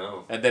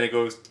 Oh. and then it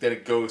goes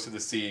to the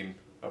scene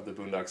of the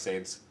Boondock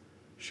Saints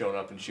showing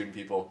up and shooting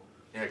people.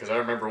 Yeah, because I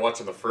remember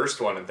watching the first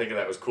one and thinking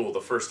that was cool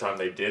the first time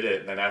they did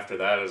it, and then after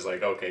that it was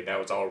like, okay, now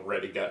it's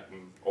already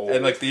gotten old.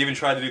 And like they even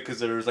tried to do, because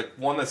there was like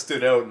one that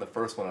stood out in the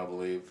first one, I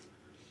believe.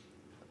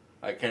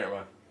 I can't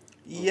remember.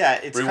 Yeah,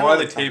 it's kinda Rewind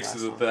like the tapes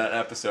last of one. that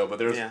episode, but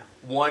there's Yeah.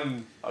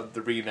 one of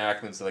the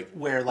reenactments like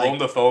Where, like, Willem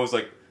Dafoe's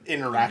like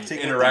interacting.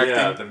 with Interact-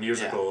 yeah, acting. the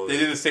musical. they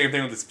do the same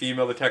thing with this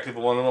female detective.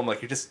 One of them,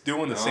 like you're just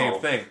doing the same Oh.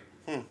 thing.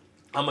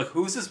 I'm like,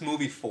 who's this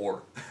movie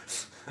for?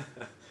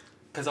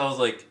 Because I was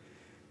like,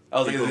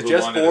 People is it who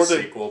just wanted for a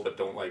the? sequel but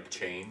don't like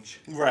change.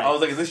 Right. I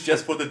was like, is this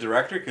just for the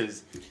director?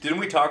 Because didn't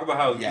we talk about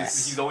how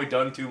Yes. he's only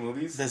done 2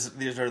 movies?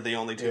 These are the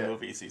only 2 Yeah.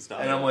 movies he's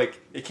done. And I'm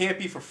like, it can't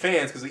be for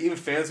fans, because even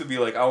fans would be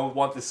like, I would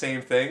want the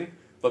same thing,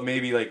 but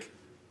maybe like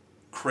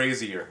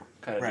crazier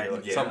kind of Right. deal,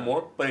 like Yeah. something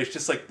more. But it's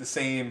just like the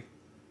same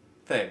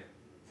thing.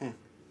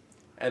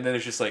 And then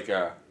it's just like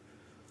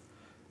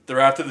they're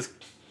after this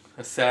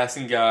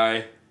assassin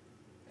guy,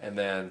 and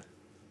then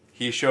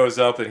he shows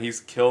up and he's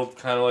killed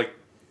kind of like,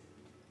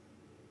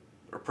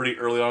 or pretty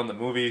early on in the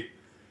movie,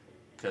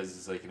 because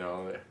it's like, you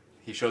know,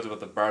 he shows up at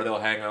the bar they'll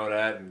hang out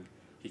at, and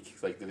he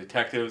like the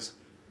detectives.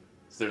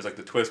 So there's like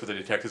the twist where the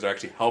detectives are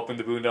actually helping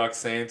the Boondock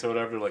Saints or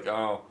whatever. Like,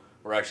 oh,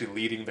 we're actually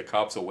leading the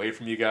cops away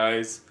from you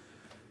guys.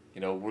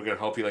 You know, we're gonna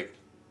help you. Like,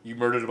 you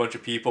murdered a bunch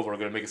of people. We're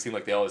gonna make it seem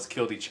like they all just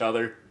killed each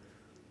other.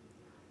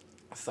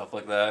 Stuff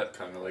like that.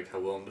 Kind of like how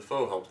Willem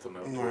Dafoe helped them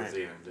out Right. towards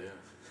the end, yeah.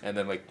 And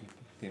then, like,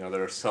 you know,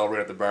 they're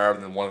celebrating at the bar,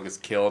 and then one gets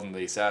killed, and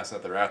the assassin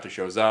that they're after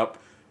shows up,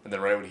 and then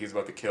right when he's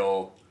about to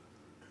kill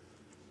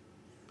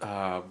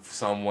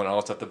someone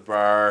else at the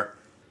bar,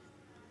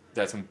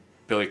 that's when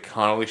Billy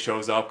Connolly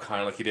shows up,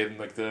 kind of like he did in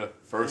like the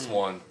first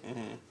one,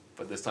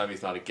 but this time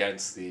he's not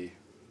against the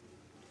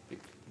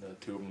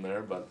 2 of them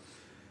there. But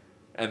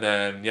And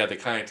then, yeah, they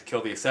kind of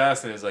kill the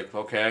assassin. It's like,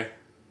 okay,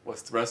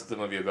 what's the rest of the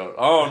movie about?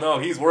 Oh, no,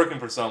 he's working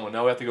for someone.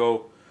 Now we have to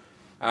go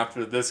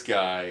after this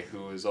guy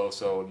who is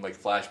also in, like,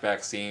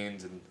 flashback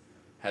scenes and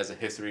has a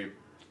history of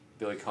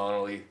Billy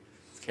Connolly's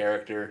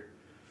character.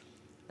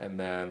 And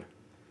then,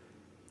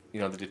 you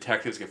know, the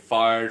detectives get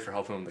fired for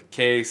helping them with the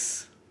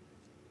case.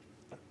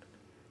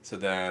 So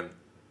then,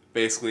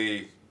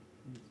 basically,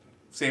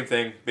 same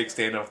thing, big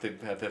standoff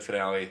at the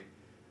finale,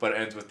 but it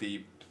ends with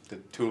the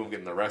two of them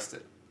getting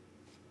arrested.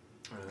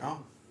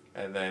 Oh.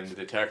 And then the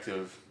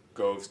detective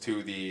goes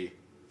to the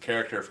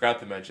character, I forgot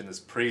to mention, this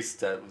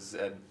priest that was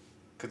at,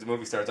 because the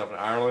movie starts off in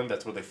Ireland,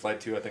 that's where they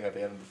fled to, I think, at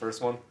the end of the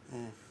first one.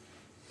 Mm.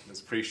 This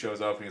priest shows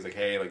up and he's like,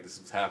 hey, like, this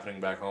is happening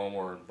back home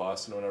or in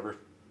Boston or whatever.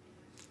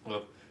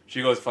 Well,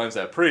 she goes and finds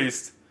that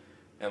priest,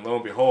 and lo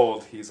and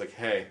behold, he's like,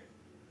 hey,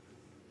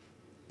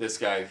 this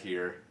guy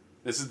here,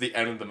 this is the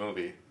end of the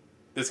movie.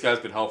 This guy's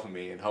been helping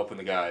me and helping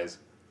the guys.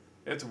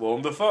 It's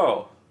Willem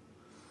Dafoe.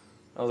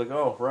 I was like,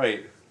 oh,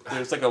 right.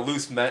 There's like a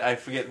loose, I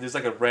forget, there's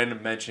like a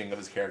random mentioning of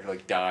his character,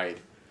 like, died.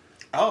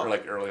 Oh. Or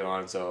like early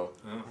on, so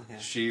Okay.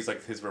 she's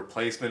like his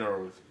replacement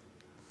or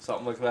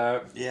something like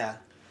that. Yeah.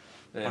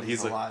 And But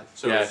he's like, alive.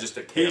 So yeah, it was just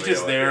a cameo he's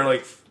just at there the end.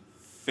 like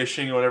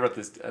fishing or whatever at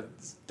this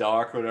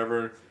dock or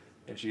whatever,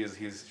 and she was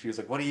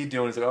like, what are you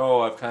doing? He's like,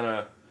 oh, I've kind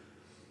of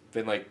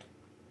been like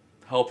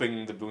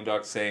helping the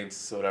Boondock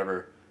Saints or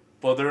whatever.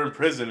 Well, they're in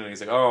prison, and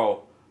he's like,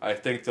 oh, I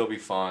think they'll be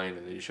fine,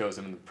 and he shows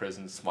them in the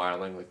prison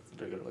smiling like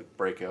they're gonna like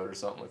break out or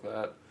something like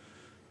that,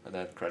 and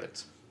then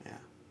credits. Yeah.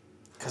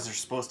 Because there's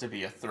supposed to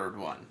be a third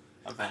one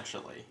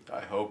eventually.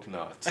 I hope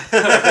not.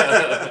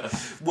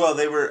 Well,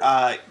 they were,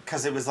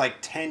 because it was like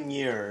 10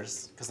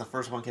 years, because the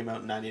first one came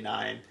out in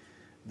 99,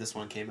 this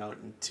one came out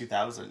in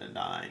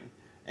 2009,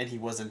 and he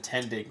was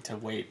intending to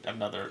wait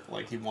another,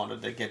 like he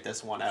wanted to get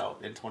this one out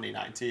in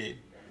 2019,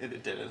 and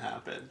it didn't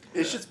happen.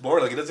 It's just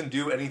boring. Like, it doesn't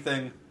do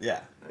anything.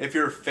 Yeah. If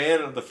you're a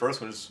fan of the first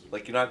one, it's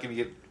like you're not gonna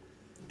get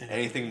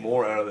anything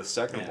more out of the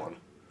second Yeah. one.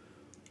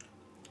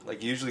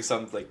 Like usually,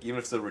 like even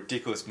if it's a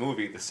ridiculous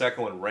movie, the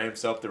second one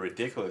ramps up the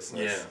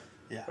ridiculousness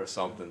Yeah. or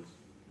something.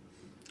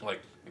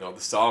 Like, you know,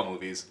 the Saw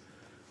movies,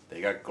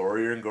 they got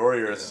gorier and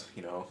gorier. As,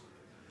 you know,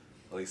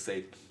 at least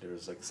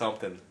there's like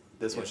something.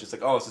 This one's just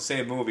like, oh, it's the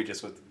same movie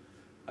just with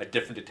a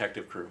different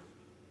detective crew.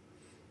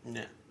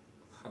 Yeah.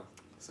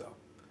 So,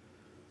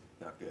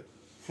 not good.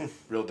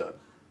 Real dud.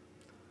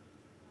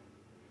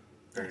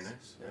 Very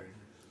nice. Yeah. Very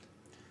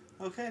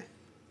nice. Okay.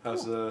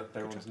 How's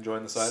everyone's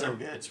enjoying the cider? So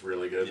good. It's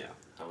really good. Yeah.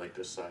 I like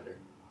this cider.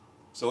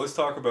 So let's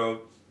talk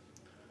about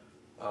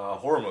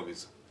horror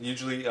movies.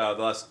 Usually, the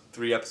last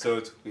 3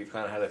 episodes, we've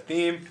kind of had a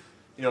theme.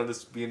 You know,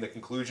 this being the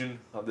conclusion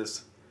of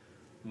this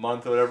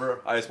month or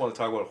whatever. I just want to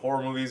talk about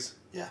horror movies.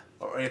 Yeah.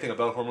 Or anything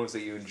about horror movies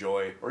that you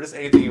enjoy. Or just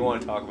anything you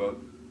want to talk about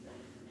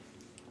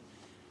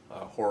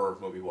horror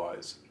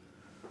movie-wise.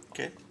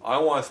 Okay. I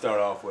want to start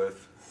off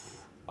with,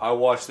 I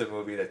watched a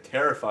movie that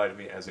terrified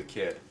me as a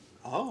kid.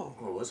 Oh.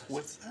 What was it?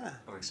 What's that?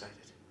 I'm excited.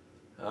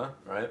 Huh?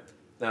 Right?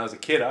 Now, as a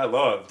kid, I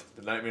loved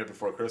The Nightmare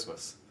Before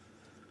Christmas.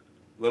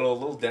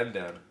 Little Den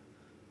Den.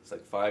 It's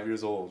like 5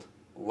 years old.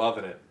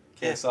 Loving it.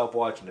 Can't Yeah. stop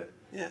watching it.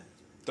 Yeah.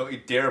 Don't you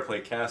dare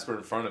play Casper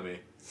in front of me,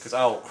 because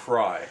I will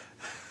cry.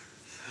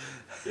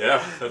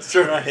 Yeah, that's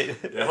true. Right.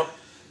 Yeah.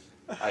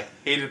 I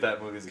hated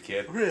that movie as a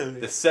kid. Really?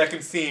 The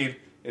second scene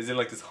is in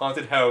like this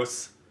haunted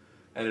house,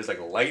 and there's like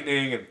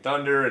lightning and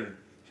thunder, and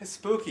it's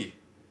spooky.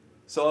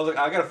 So I was like,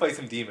 I gotta fight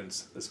some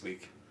demons this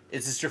week.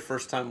 Is this your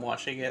first time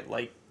watching it,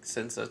 like,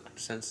 since a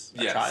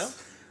Yes. child?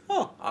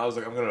 Oh. I was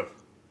like, I'm gonna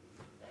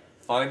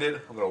find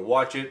it, I'm gonna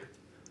watch it,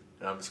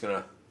 and I'm just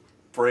gonna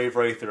brave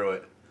right through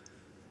it.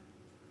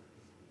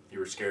 You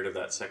were scared of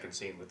that second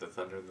scene with the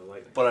thunder and the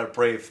lightning. But I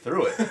braved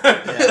through it.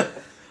 Yeah.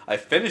 I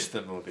finished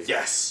the movie.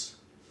 Yes.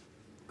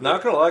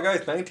 Not gonna lie,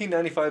 guys,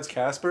 1995's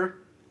Casper,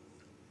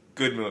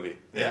 good movie.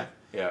 Yeah.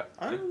 Yeah.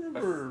 I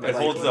remember It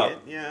holds liking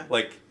up. it, yeah.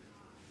 Like,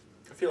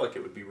 I feel like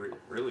it would be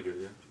really good.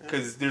 Yeah.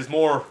 because there's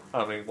more,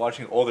 I mean,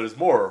 watching older, there's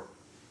more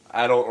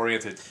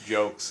adult-oriented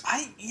jokes.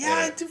 I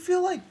Yeah. do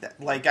feel like that.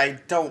 Like, I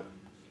don't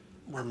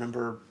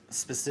remember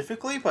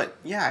specifically, but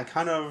yeah, I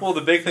kind of. Well,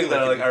 the big thing feel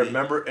that it I would be-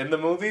 remember in the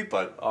movie,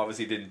 but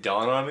obviously didn't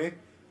dawn on me,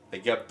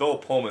 like, you got Bill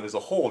Pullman. There's a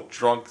whole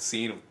drunk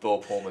scene with Bill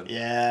Pullman.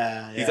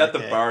 Yeah. He's yeah, at the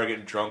okay. bar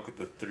getting drunk with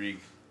the 3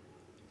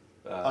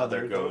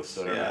 other ghosts.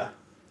 Whatever. Yeah.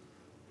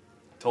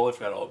 Totally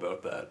forgot all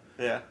about that.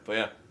 Yeah. But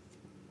yeah,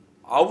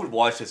 I would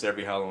watch this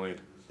every Halloween.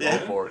 Yeah.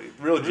 Go for it.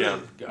 Real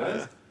gem, Really?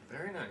 guys.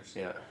 Very nice.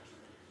 Yeah.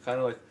 Kind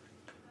of like,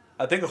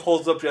 I think it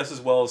holds up just as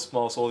well as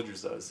Small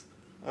Soldiers does.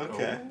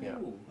 Okay. Yeah.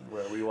 Ooh.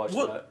 Where we watched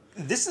Well, that.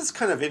 this is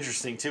kind of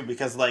interesting too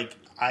because like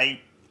I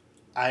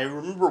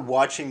remember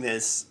watching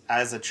this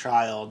as a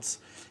child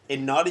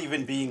and not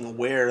even being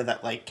aware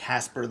that like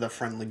Casper the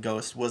Friendly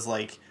Ghost was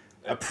like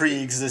a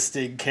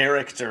pre-existing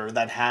character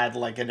that had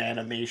like an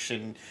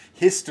animation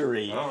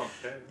history. Oh,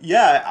 okay.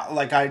 Yeah,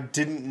 like I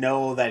didn't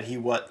know that he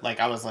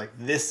I was like,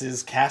 this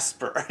is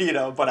Casper, you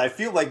know, but I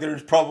feel like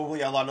there's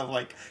probably a lot of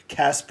like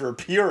Casper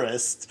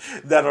purists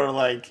that are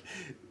like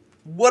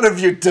what have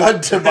you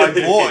done to my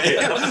boy?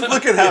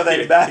 Look at how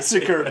they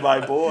massacred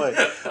my boy.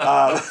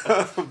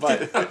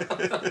 But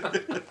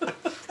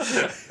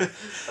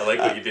I like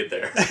what you did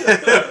there.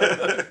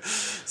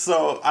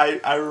 so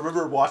I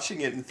remember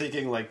watching it and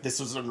thinking like this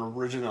was an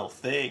original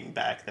thing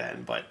back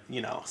then, but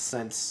you know,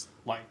 since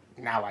like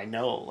now I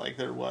know like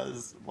there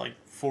was like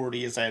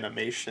 40s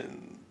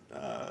animation,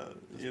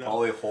 you know.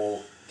 All the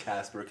whole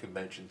Casper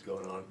conventions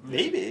going on.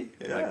 Maybe,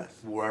 yeah. Like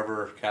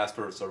wherever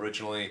Casper was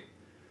originally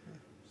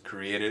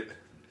created,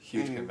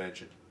 huge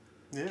convention.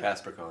 Yeah.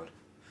 CasperCon.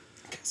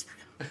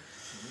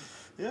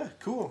 Yeah,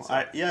 cool.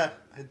 I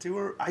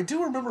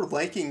do remember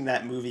liking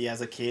that movie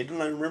as a kid,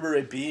 and I remember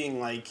it being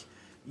like,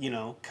 you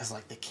know, because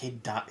like the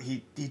kid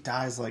he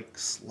dies like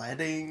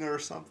sledding or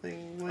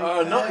something like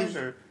No, that.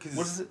 Or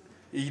what is it?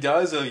 He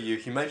dies.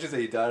 He mentions that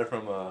he died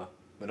from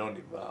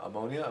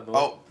ammonia.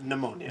 Oh,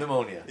 pneumonia.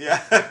 Pneumonia.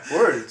 Yeah.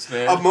 Words,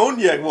 man.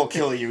 Ammonia will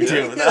kill you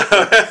too.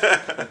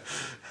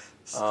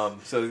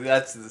 So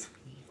that's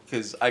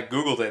because I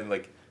googled it and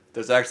like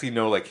there's actually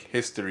no like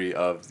history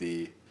of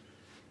the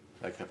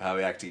like of how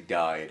he actually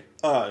died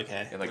Oh,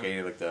 okay. in like any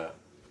of like the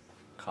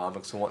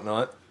comics and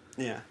whatnot.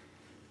 Yeah.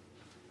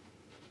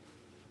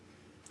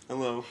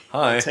 Hello.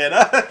 Hi.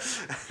 Tana.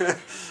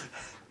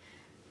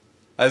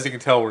 As you can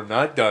tell, we're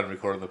not done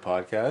recording the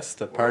podcast.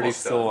 The party's almost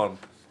still done. on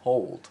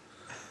hold.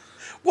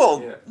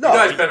 Well, Yeah. no. You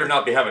guys better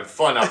not be having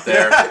fun up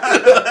there.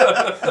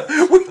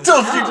 we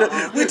told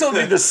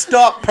you to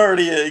stop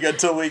partying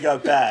until we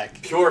got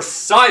back. Pure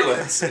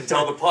silence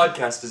until the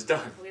podcast is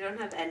done. We don't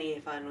have any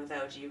fun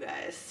without you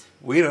guys.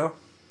 We know.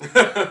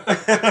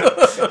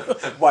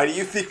 Why do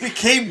you think we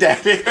came down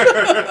here?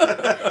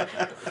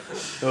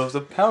 It was a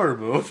power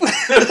move.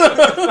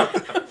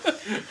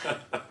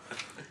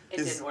 It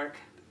didn't work.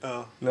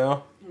 Oh.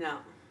 No. No,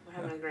 we're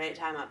having a great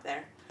time up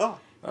there. Oh.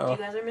 Oh. You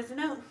guys are missing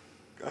out.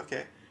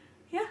 Okay.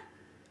 Yeah.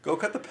 Go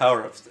cut the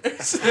power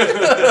upstairs.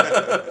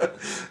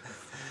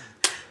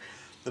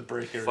 The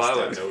breaker. File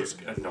a is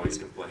down. noise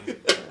complaint.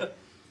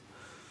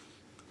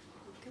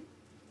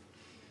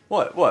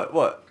 What?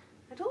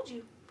 I told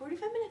you,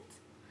 45 minutes.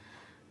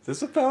 Is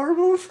this a power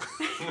move?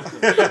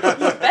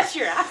 Bet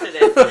your ass it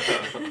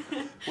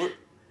is.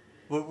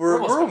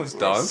 We're almost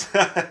done.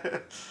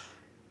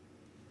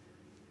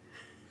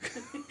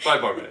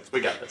 5 more minutes.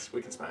 We got this.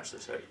 We can smash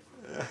this out.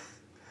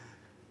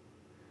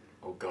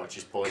 Oh god,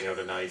 she's pulling out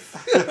a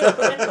knife.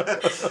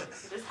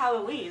 It's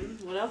Halloween.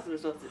 What else are we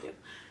supposed to do?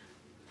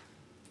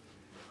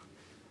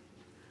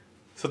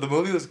 So the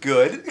movie was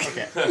good.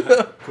 Okay.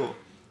 Cool.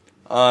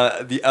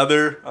 The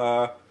other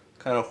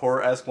kind of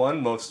horror-esque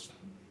one, most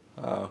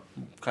kind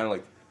of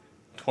like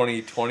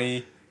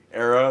 2020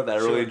 era that I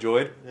really Sure.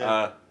 enjoyed.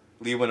 Yeah.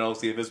 Lee Winnell's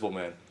The Invisible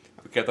Man.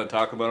 We kept on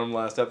talking about him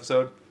last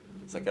episode.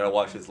 It's like I gotta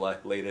watch his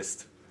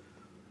latest.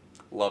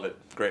 Love it.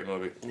 Great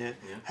movie. Yeah.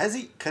 Has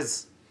he?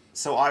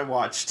 So I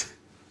watched.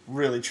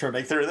 Really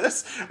churning through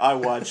this. I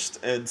watched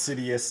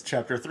Insidious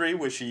Chapter 3,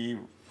 which he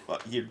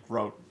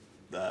wrote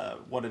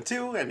 1 and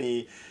 2, and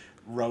he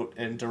wrote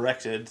and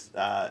directed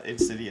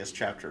Insidious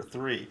Chapter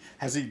 3.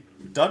 Has he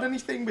done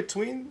anything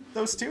between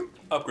those two?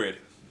 Upgrade.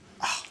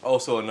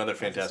 Also another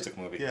fantastic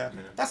movie. Yeah.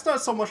 That's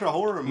not so much a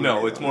horror movie.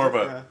 No, it's though, more is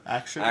of it?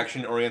 a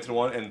action. oriented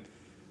one, and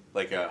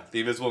like The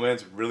Invisible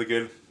Man's really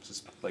good,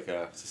 just like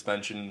a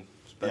suspense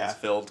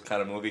filled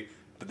kind of movie.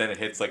 But then it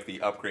hits like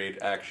the upgrade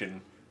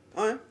action.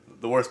 Oh, yeah.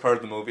 The worst part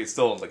of the movie, it's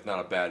still like not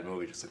a bad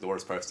movie, just like the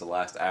worst part's the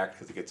last act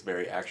because it gets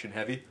very action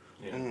heavy.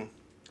 Yeah.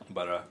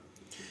 But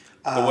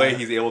the way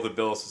he's able to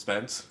build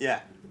suspense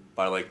Yeah.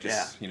 by like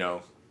just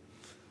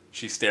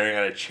she's staring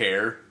at a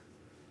chair,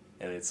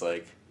 and it's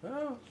like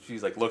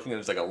she's like looking and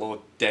there's like a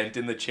little dent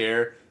in the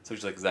chair, so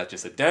she's like, is that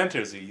just a dent or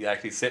is he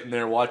actually sitting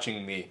there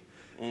watching me?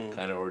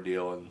 Kind of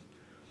ordeal, and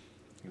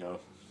you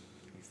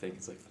think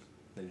it's like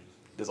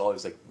there's all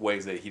these like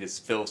ways that he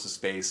just fills the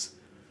space.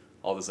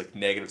 All this like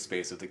negative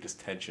space with like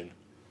just tension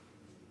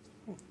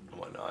and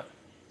whatnot.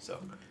 So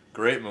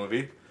great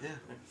movie,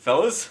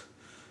 fellas.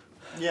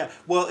 Yeah.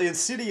 Well,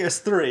 Insidious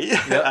 3,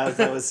 as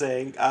I was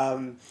saying,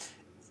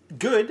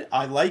 good.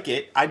 I like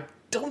it. I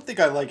don't think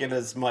I like it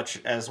as much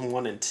as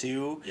 1 and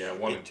 2. Yeah,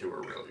 1 and 2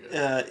 are really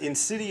good.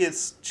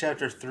 Insidious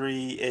Chapter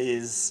 3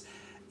 is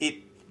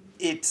it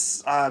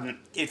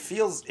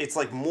feels it's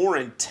like more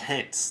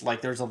intense.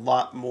 Like there's a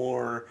lot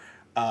more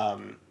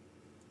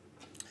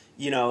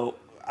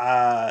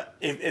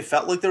it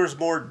felt like there was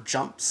more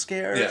jump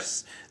scares.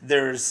 Yes.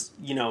 There's,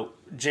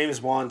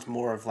 James Wan's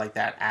more of like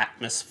that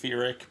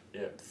atmospheric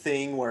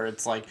thing where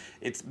it's like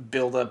it's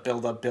build up.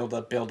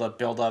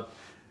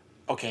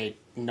 Okay,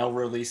 no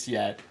release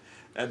yet.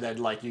 And then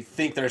like you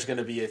think there's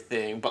gonna be a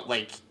thing, but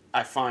like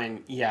I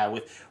find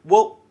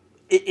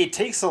it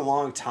takes a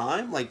long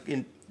time. Like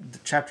in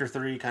Chapter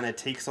 3 kind of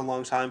takes a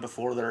long time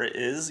before there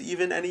is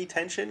even any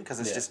tension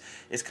because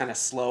it's kind of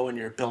slow and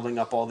you're building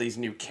up all these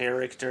new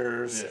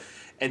characters.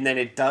 And then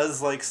it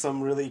does like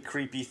some really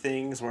creepy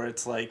things where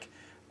it's like,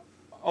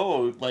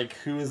 oh, like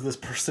who is this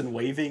person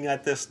waving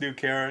at this new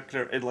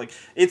character? And like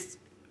it's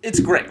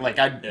great. Like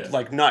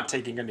like not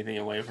taking anything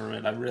away from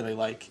it. I really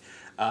like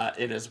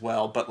it as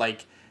well. But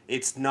like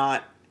it's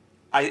not.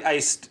 I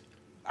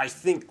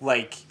think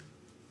like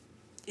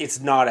it's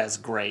not as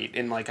great,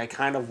 and like I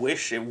kind of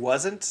wish it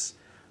wasn't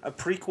a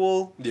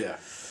prequel. Yeah.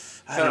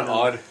 I Kind don't of know.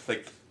 odd.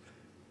 Like,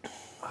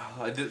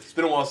 it's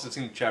been a while since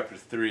I've seen Chapter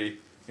 3. You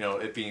know,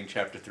 it being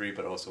Chapter 3,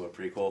 but also a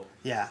prequel.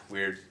 Yeah.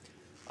 Weird.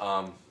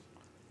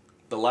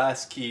 The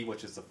Last Key,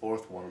 which is the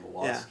fourth one, the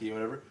Lost Key,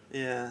 whatever.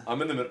 Yeah. I'm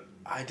in the middle.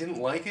 I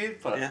didn't like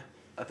it, but Yeah.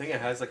 I think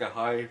it has like a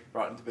high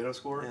Rotten Tomato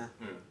score. Yeah.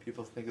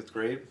 People think it's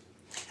great.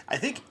 I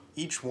think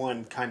each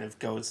one kind of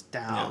goes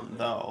down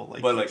though.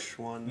 Like But like, each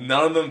one.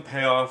 none of them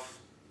pay off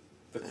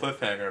the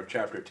cliffhanger of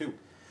Chapter 2.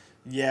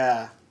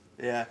 Yeah.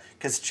 Yeah.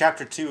 Because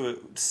Chapter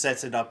 2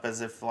 sets it up as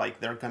if like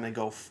they're gonna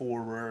go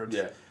forward.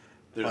 Yeah.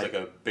 There's Like,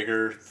 like a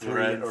bigger 3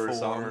 threat and or 4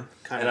 something.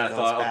 kind And of I goes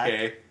thought, back.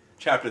 okay,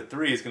 Chapter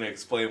 3 is going to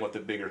explain what the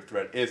bigger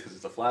threat is because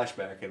it's a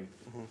flashback. And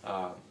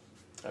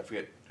I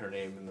forget her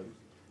name in the...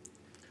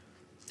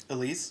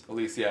 Elise.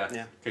 Elise, yeah.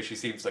 Yeah. Because she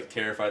seems like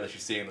terrified that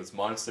she's seeing this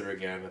monster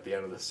again at the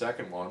end of the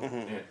second one.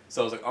 Mm-hmm. Yeah.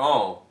 So I was like,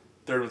 oh,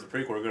 third one's a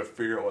prequel. We're going to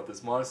figure out what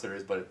this monster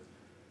is. But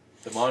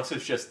the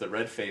monster's just the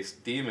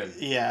red-faced demon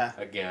Yeah.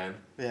 again.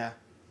 Yeah.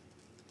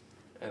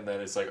 And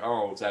then it's like,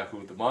 oh, is that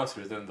who the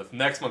monster is? Then the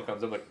next one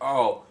comes up like,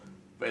 oh,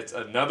 it's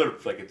another,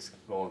 like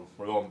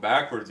we're going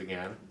backwards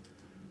again.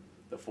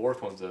 The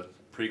fourth one's a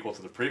prequel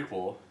to the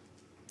prequel.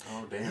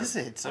 Oh damn! Is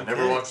it? I Okay.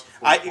 never watched.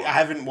 The I fourth one.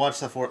 haven't watched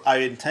the fourth. I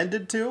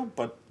intended to,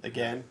 but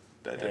again,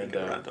 I didn't And,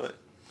 get around to it.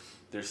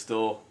 There's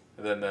still,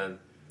 and then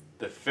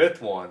the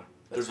fifth one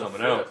that's There's a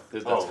coming out. fifth?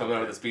 That's Oh, coming out.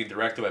 okay. That's being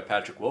directed by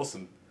Patrick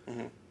Wilson.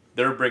 Mm-hmm.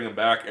 They're bringing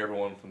back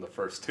everyone from the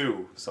first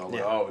two. So I'm like,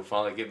 Yeah. oh, we're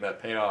finally getting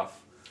that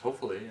payoff.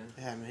 Hopefully,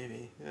 yeah. Yeah,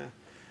 maybe.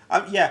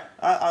 Yeah.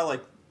 I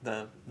like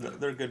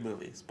they're good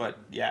movies, but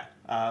yeah.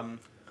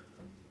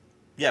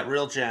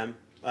 Real gem.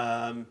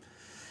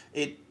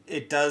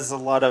 It does a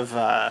lot of.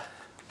 I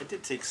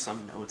did take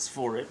some notes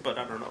for it, but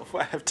I don't know if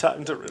I have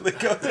time to really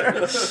go there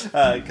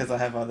because I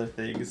have other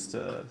things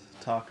to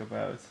talk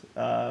about.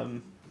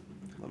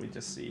 Let me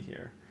just see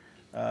here.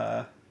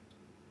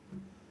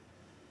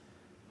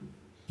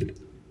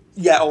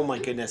 Yeah, oh my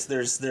goodness.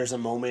 There's a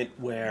moment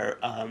where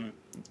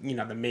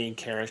the main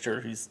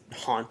character who's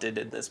haunted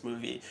in this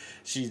movie,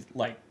 she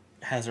like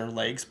has her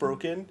legs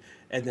broken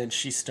and then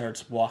she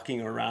starts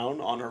walking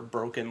around on her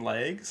broken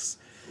legs.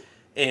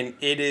 And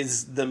it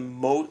is the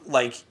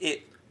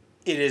it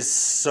is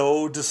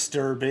so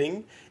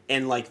disturbing,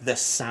 and like the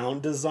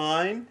sound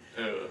design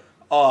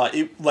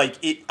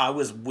I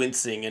was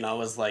wincing and I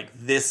was like,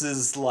 this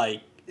is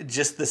like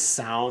just the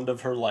sound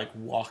of her like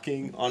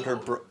walking on her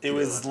it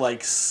was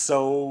like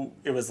so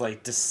it was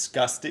like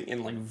disgusting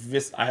and like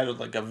I had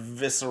like a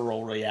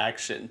visceral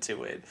reaction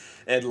to it,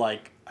 and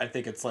like I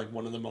think it's like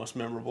one of the most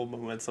memorable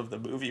moments of the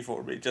movie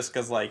for me, just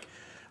because like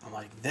I'm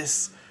like,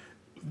 this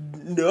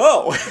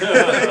no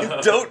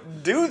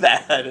don't do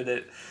that, and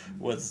it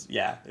was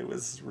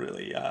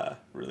really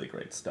really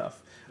great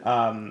stuff.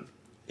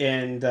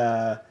 It's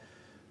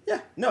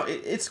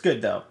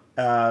good though.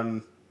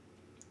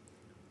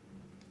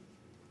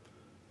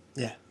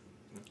 Yeah,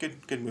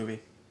 good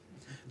movie.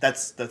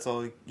 That's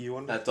all you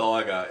want? That's all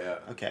I got. Yeah.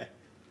 Okay.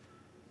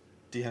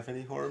 Do you have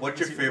any horror? What's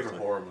your movies you favorite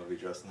wanna horror movie,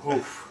 Justin?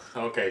 Oof.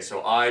 Okay,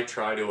 so I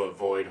try to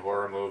avoid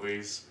horror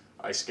movies.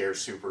 I scare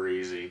super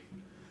easy.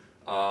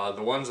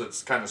 The ones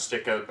that kind of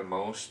stick out the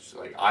most,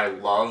 like I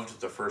loved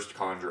the first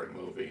Conjuring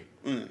movie.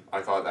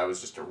 I thought that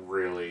was just a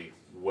really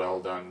well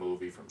done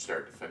movie from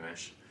start to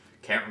finish.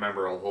 Can't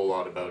remember a whole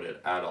lot about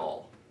it at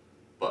all,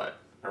 but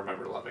I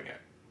remember loving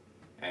it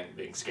and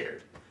being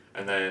scared.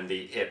 And then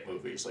the It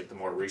movies, like the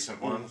more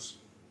recent ones,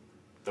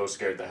 those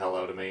scared the hell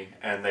out of me,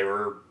 and they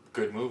were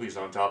good movies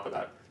on top of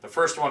that. The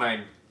first one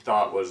I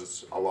thought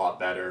was a lot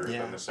better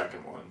Yeah. than the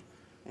second one,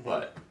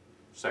 but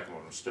the second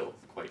one was still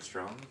quite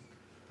strong.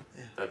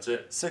 Yeah. That's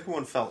it. Second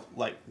one felt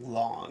like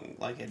long,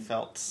 like it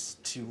felt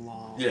too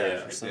long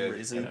Yeah, for it some did.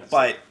 reason. Yeah.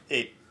 But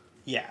it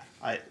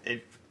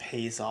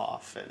pays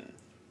off, and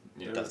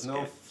Yeah. There's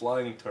no good.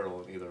 flying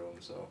turtle in either of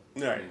them, so.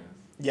 right.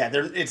 Yeah,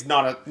 it's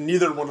not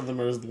neither one of them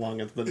are as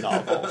long as the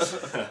novel.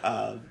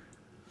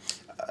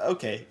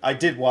 Okay, I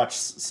did watch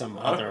some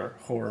other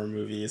horror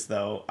movies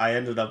though. I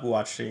ended up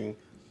watching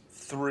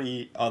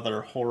 3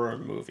 other horror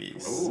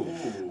movies.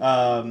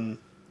 Ooh.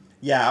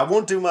 Yeah, I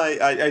won't do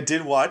I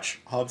did watch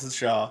Hobbs and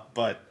Shaw,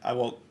 but I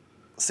won't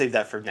save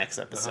that for next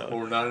episode.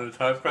 We're not in a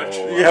time crunch.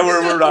 Oh, Yeah,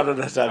 we're not in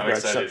a time I'm crunch.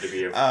 excited to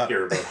hear about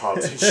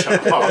Hobbs and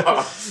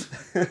Shaw.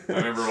 I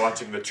remember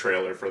watching the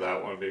trailer for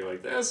that one, being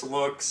like, "This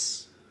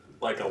looks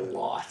like a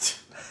lot."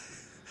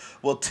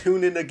 Well,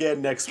 tune in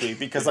again next week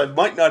because I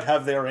might not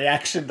have the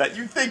reaction that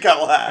you think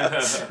I'll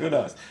have. Who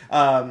knows?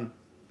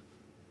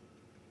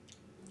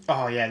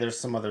 Oh yeah, there's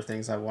some other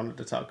things I wanted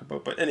to talk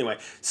about, but anyway,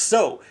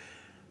 so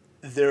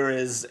there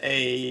is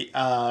a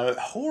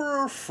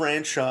horror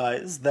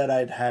franchise that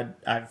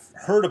I've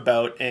heard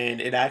about,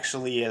 and it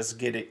actually is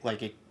getting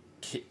like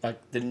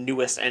the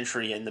newest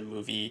entry in the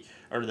movie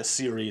or the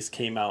series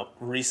came out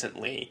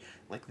recently,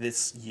 like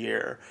this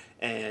year,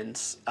 and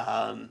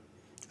I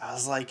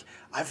was like,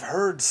 I've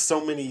heard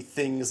so many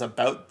things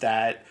about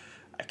that.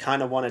 I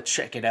kind of want to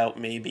check it out.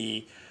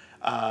 Maybe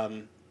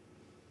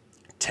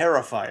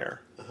Terrifier.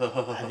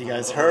 Have you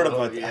guys heard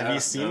about? Yeah, have you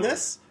seen no.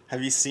 this?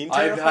 Have you seen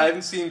I Terrifier?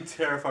 haven't seen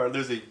Terrifier.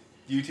 There's a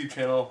YouTube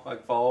channel I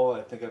follow.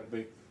 I think I've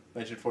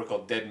mentioned before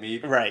called Dead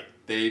Meat. Right.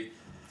 They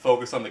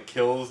focus on the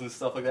kills and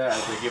stuff like that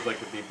as they give like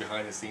the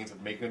behind the scenes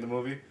of making the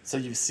movie. So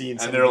you've seen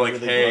some they're of the like,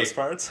 really "Hey," gross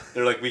parts?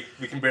 They're like, we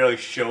can barely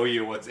show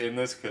you what's in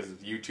this because of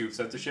YouTube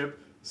censorship.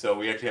 So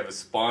we actually have a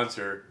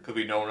sponsor because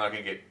we know we're not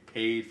going to get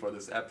paid for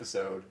this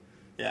episode.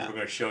 Yeah. We're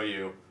going to show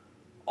you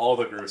all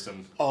the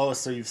gruesome. Oh,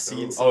 so you've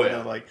seen some Oh, of yeah.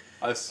 the, like,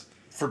 Us,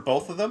 for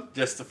both of them?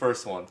 just the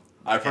first one.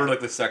 I've Okay. heard like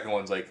the second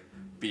one's like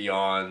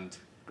beyond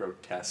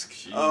grotesque.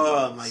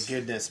 Oh my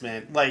goodness,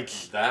 man. Like,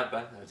 That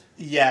bad.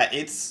 yeah,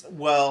 it's,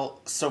 well,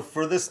 so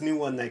for this new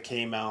one that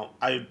came out,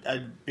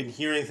 I've been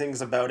hearing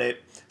things about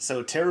it.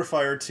 So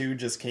Terrifier 2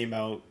 just came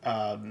out,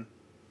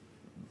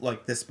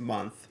 like this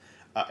month,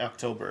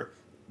 October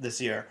this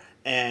year.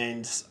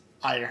 And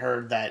I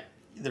heard that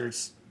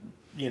there's,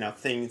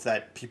 things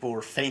that people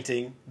were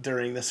fainting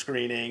during the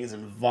screenings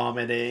and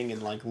vomiting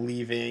and like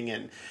leaving.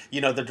 And,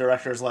 the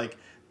director's like,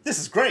 this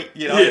is great.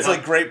 It's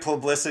like great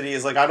publicity.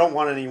 It's like, I don't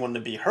want anyone to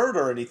be hurt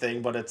or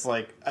anything, but it's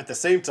like, at the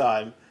same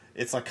time,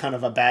 it's like kind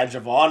of a badge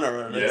of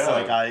honor. And it's Yeah.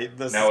 like,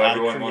 Now I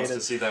everyone wants created-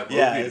 to see that movie.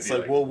 Yeah, to it's be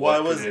like, well,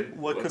 what's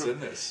could in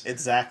this?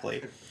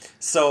 Exactly.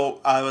 So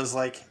I was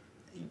like,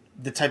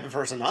 the type of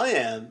person I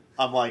am,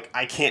 I'm like,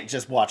 I can't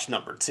just watch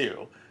number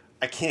 2.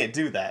 I can't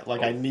do that.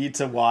 Like, I need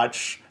to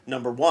watch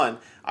number 1.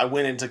 I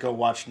went in to go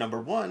watch number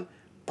 1,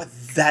 but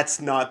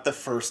that's not the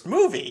first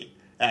movie,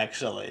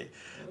 actually.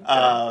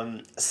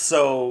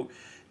 So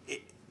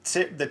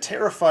the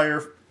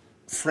Terrifier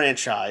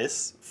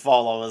franchise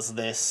follows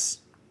this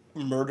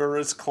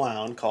murderous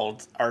clown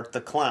called Art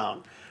the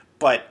Clown,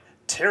 but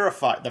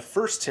the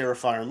first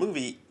Terrifier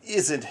movie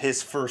isn't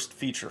his first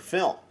feature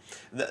film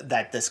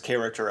that this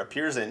character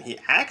appears in. He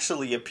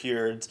actually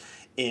appeared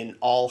in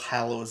All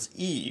Hallows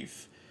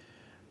Eve,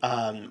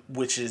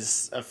 which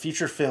is a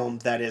feature film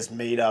that is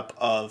made up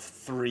of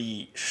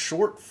 3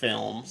 short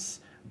films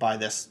by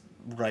this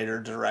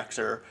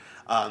writer-director.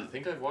 I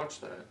think I've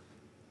watched that.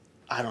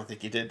 I don't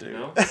think you did, dude.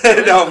 No?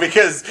 No,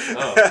 because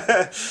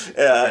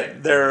Okay.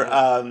 they're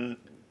Are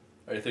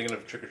you thinking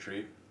of Trick or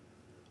Treat?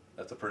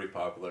 That's a pretty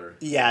popular.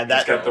 yeah, It's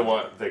that got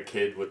the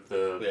kid with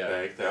the Yeah.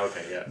 bag.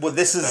 Okay, yeah. well,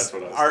 this is That's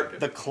what I was Art thinking.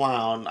 the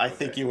Clown. I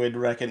think Okay. you would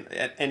reckon.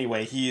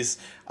 Anyway, he's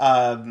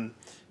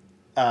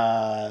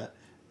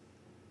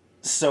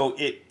so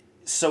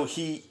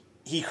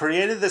he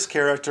created this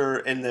character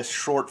in this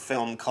short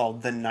film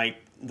called the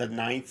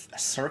Ninth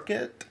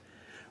Circuit,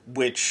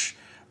 which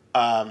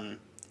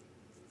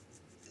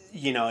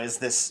is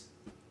this,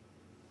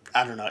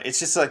 I don't know, it's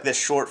just like this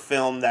short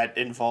film that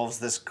involves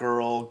this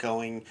girl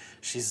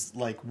she's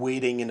like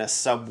waiting in a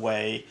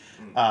subway,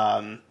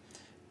 and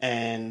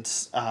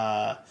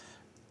for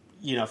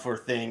a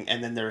thing,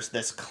 and then there's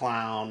this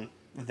clown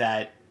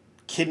that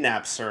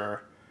kidnaps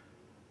her.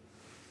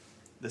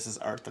 This is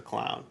Art the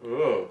Clown.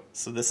 Oh,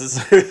 So this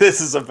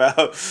is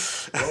about.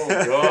 oh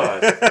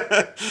God.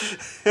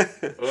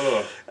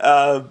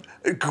 Oh.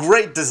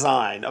 Great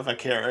design of a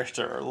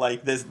character.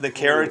 Like the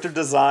character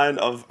design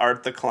of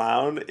Art the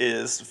Clown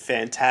is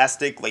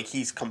fantastic. Like,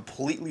 he's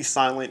completely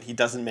silent. He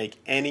doesn't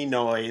make any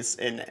noise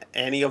in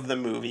any of the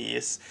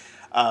movies.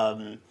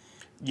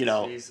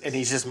 Jesus. And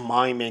he's just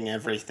miming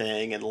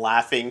everything and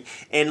laughing.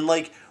 And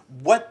like,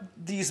 what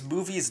these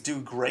movies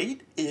do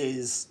great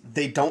is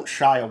they don't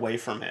shy away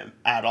from him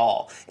at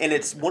all. And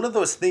it's one of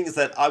those things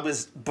that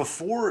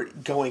before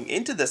going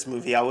into this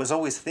movie, I was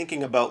always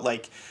thinking about,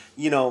 like,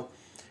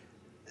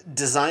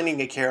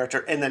 designing a character.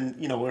 And then,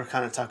 we're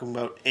kind of talking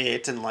about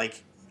it. And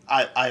like,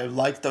 I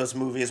like those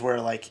movies where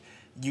like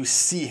you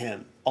see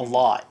him a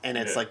lot and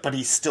it's like, but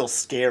he's still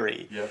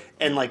scary. Yep.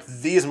 And like,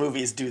 these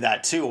movies do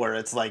that too, where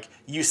it's like,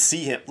 you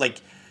see him, like,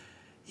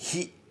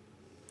 he's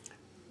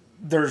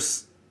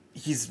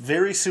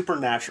very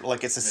supernatural.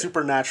 Like, it's a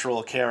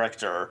supernatural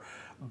character,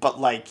 but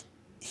like,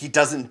 he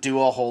doesn't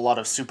do a whole lot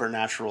of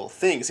supernatural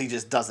things. He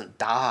just doesn't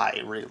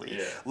die, really.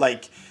 Yeah.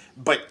 Like,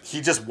 but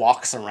he just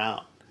walks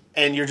around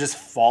and you're just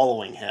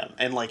following him.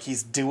 And like,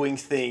 he's doing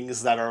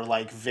things that are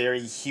like very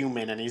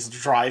human, and he's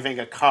driving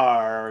a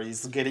car, or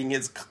he's getting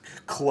his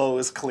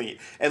clothes clean,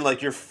 and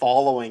like, you're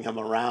following him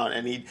around,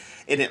 and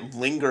it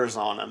lingers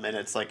on him, and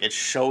it's like, it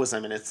shows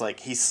him, and it's like,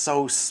 he's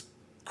so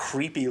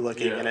creepy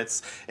looking, Yeah. and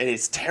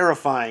it's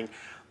terrifying,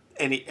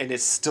 and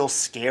it's still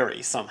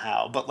scary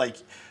somehow, but like,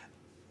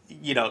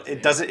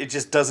 it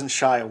just doesn't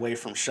shy away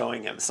from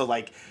showing him. So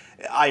like,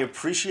 I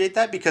appreciate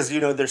that, because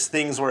there's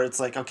things where it's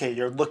like, okay,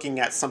 you're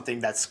looking at something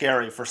that's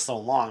scary for so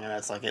long, and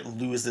it's like, it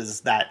loses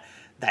that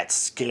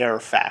scare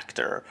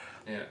factor.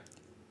 Yeah.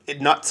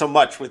 Not so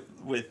much with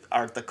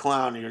Art the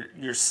Clown.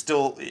 You're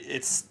still,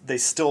 they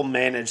still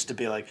manage to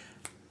be like,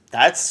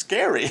 that's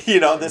scary.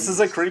 This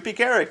is a creepy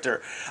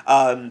character.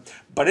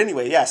 But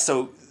anyway, yeah.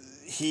 So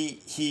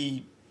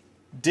he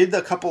did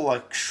a couple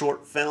like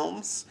short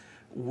films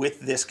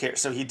with this character.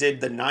 So he did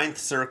the Ninth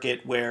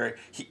Circuit, where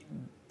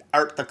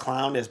Art the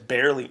Clown is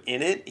barely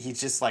in it. He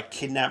just like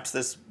kidnaps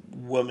this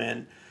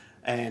woman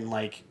and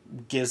like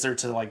gives her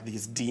to like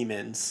these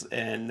demons,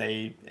 and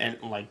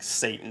like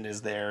Satan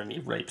is there and he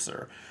rapes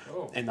her.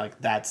 Oh. And like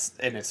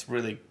and it's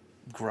really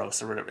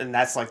gross or whatever. And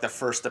that's like the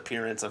first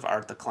appearance of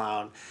Art the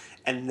Clown.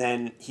 And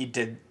then he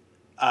did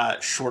a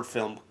short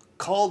film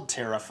called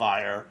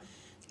Terrifier,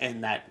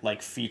 and that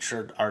like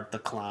featured Art the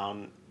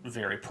Clown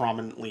very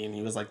prominently, and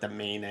he was like the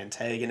main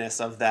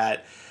antagonist of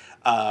that.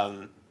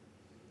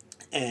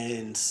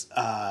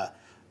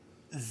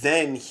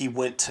 Then he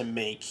went to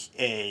make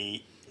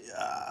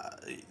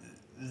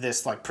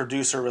this like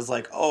producer was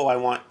like, oh, I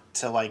want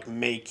to like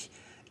make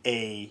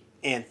a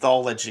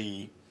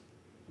anthology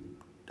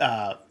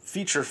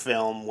feature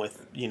film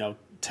with, you know,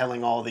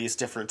 telling all these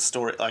different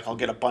stories. Like, I'll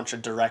get a bunch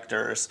of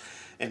directors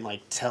and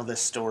like tell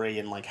this story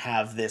and like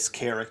have this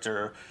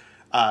character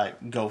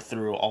go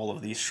through all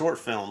of these short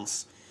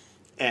films.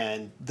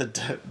 And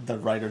the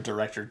writer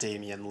director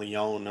Damien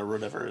Leone or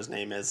whatever his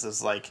name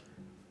is like,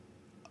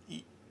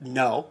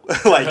 no,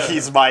 like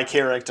he's my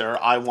character.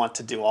 I want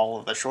to do all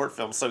of the short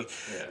films. So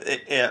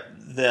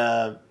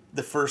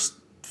the first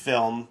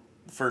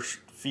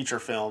feature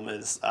film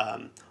is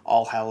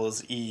All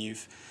Hallows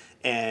Eve,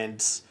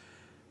 and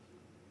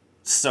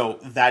so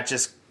that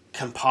just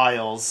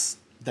compiles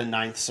the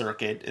Ninth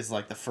Circuit is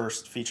like the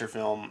first feature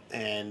film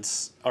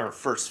or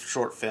first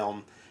short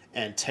film,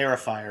 and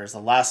Terrifier is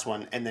the last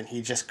one. And then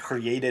he just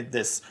created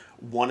this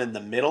one in the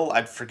middle.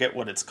 I forget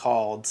what it's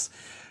called,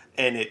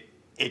 and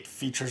it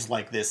features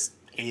like this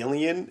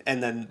alien,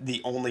 and then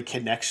the only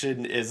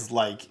connection is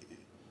like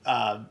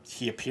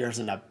he appears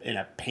in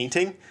a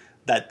painting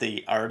that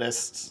the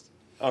artist,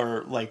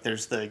 or like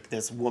there's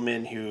this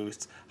woman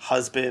whose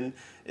husband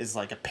is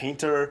like a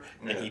painter,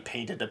 and he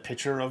painted a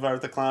picture of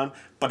Art the Clown,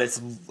 but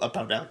it's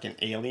about like an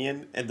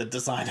alien, and the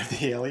design of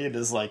the alien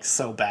is like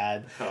so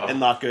bad and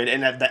not good,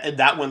 and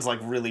that one's like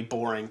really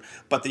boring.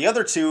 But the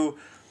other two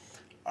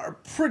are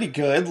pretty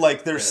good.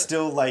 Like they're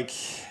still like,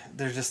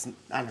 they're just,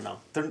 I don't know,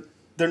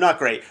 they're not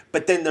great.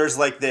 But then there's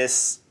like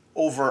this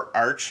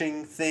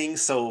overarching thing.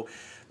 So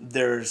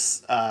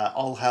there's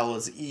All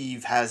Hallows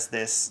Eve has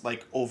this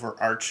like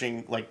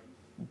overarching, like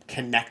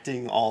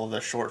connecting all of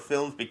the short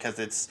films, because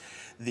it's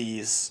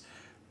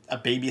a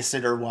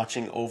babysitter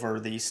watching over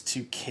these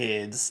two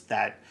kids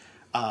that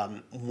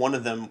one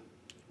of them,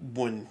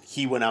 when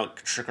he went out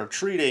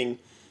trick-or-treating,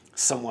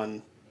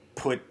 someone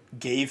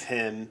gave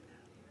him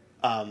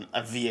a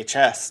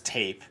VHS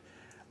tape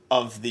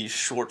of these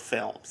short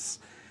films.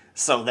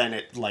 So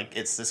then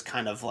it's this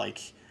kind of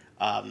like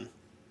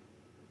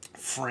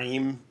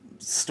frame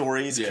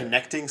stories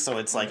connecting. So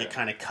it's like it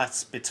kind of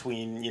cuts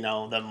between, you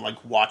know, them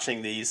like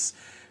watching these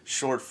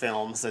short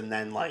films, and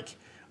then like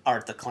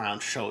Art the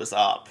Clown shows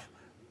up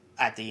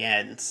at the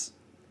end,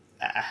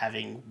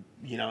 having,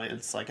 you know,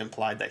 it's like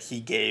implied that he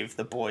gave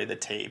the boy the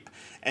tape,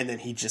 and then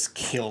he just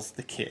kills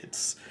the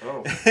kids.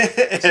 Oh.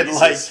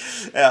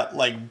 And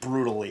like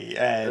brutally.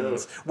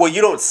 And well,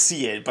 you don't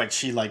see it, but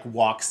she like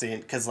walks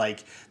in, because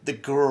like the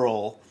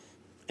girl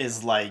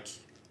is like,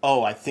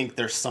 oh, I think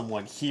there's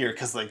someone here,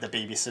 because like the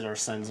babysitter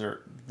sends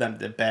them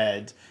to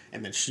bed,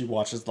 and then she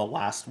watches the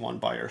last one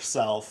by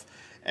herself,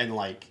 and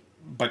like,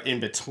 but in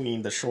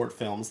between the short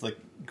films, the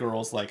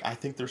girl's like, I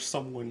think there's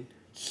someone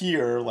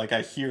here, like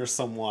I hear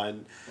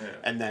someone,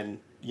 and then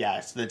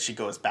so then she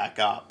goes back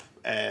up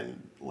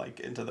and like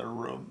into their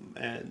room,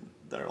 and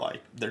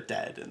they're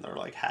dead, and they're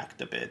like hacked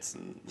to bits,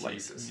 and like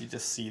you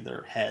just see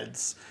their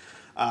heads,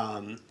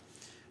 and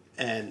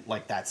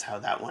like that's how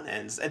that one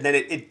ends. And then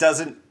it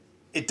doesn't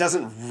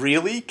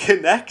really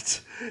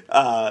connect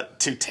to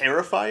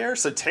Terrifier.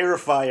 So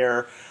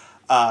Terrifier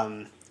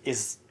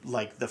is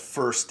like the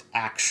first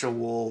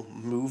actual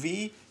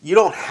movie. You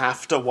don't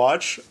have to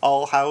watch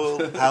All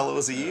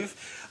Hallows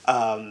Eve,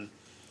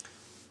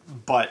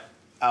 but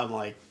I'm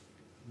like,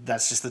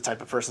 that's just the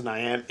type of person I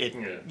am.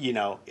 You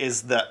know,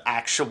 is the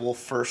actual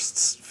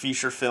first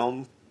feature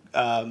film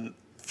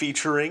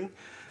featuring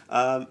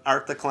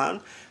Art the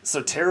Clown.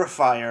 So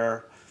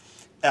Terrifier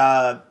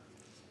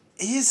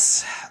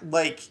is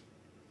like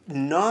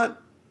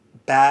not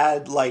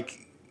bad.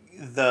 Like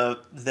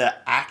the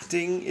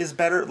acting is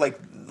better. Like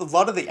a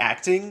lot of the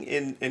acting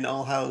in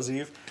All Hallows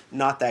Eve,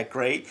 not that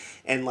great.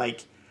 And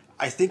like,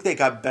 I think they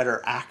got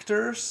better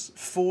actors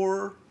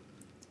for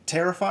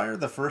Terrifier,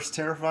 the first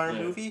Terrifier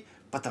movie,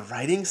 but the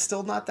writing's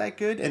still not that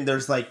good. And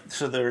there's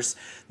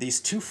these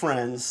two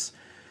friends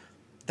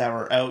that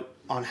were out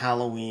on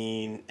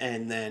Halloween,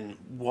 and then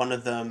one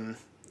of them,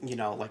 you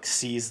know, like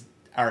sees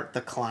Art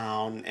the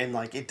Clown, and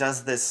like it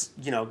does this,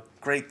 you know,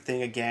 great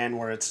thing again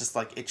where it's just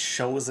like it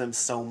shows him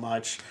so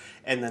much.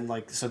 And then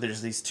like, so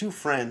there's these two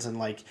friends, and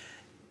like,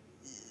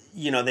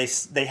 you know,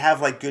 they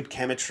have like good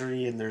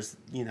chemistry, and there's,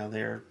 you know,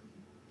 they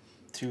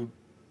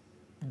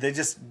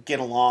just get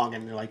along,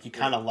 and they're like, you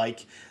kind of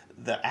like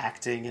the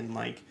acting, and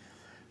like,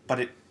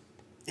 but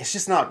it's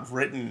just not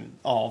written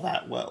all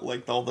that well.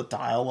 Like all the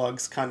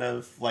dialogue's kind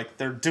of like,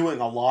 they're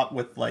doing a lot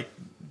with like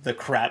the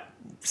crap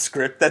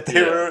script that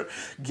they were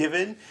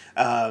given.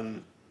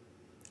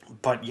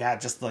 But yeah,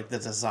 just like the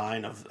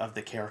design of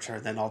the character,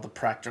 and then all the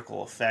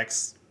practical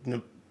effects.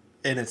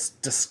 and it's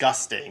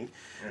disgusting.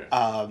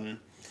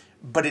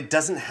 But it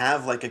doesn't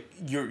have like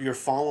you're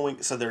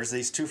following. So there's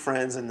these two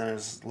friends, and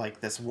there's like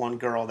this one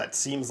girl that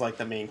seems like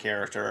the main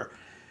character,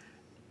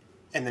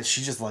 and then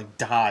she just like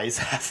dies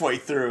halfway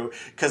through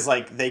because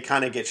like they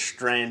kind of get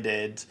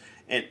stranded,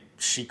 and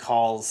she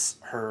calls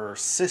her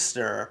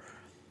sister,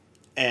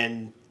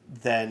 and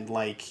then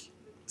like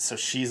so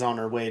she's on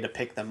her way to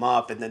pick them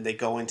up, and then they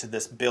go into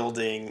this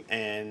building,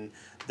 and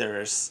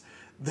there's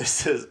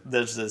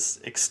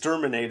this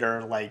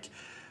exterminator like.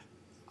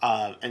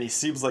 And he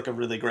seems like a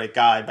really great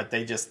guy, but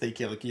they just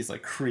think like he's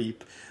like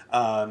creep.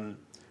 And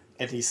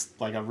he's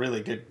like a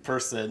really good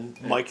person,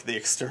 Mike the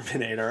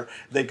Exterminator.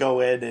 They go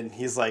in and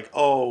he's like,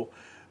 oh,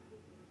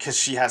 because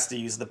she has to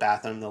use the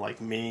bathroom. The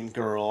like main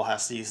girl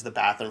has to use the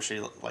bathroom.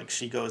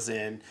 She goes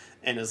in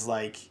and is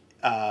like,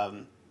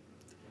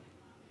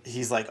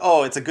 he's like,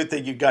 oh, it's a good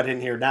thing you got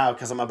in here now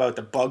because I'm about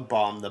to bug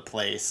bomb the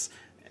place.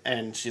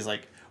 And she's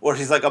like,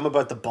 I'm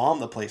about to bomb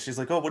the place. She's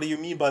like, oh, what do you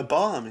mean by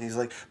bomb? And he's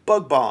like,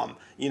 bug bomb.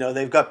 You know,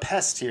 they've got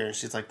pests here. And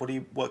she's like,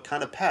 what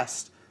kind of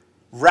pest?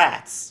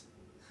 Rats.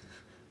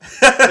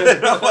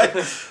 And I'm like,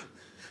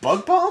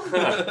 bug bomb?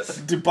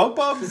 Do bug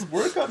bombs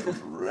work on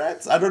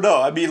rats? I don't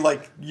know. I mean,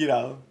 like, you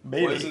know,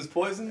 maybe. Poison's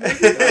poison? Yeah,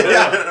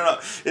 I don't know.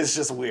 It's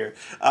just weird.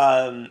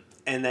 And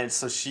then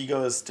so she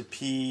goes to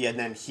pee, and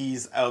then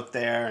he's out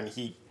there, and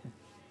he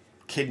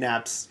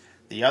kidnaps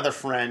the other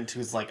friend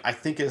who's like, I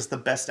think is the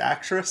best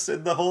actress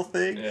in the whole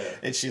thing. Yeah.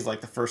 And she's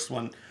like the first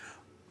one.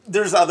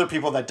 There's other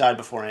people that died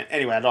beforehand.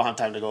 Anyway, I don't have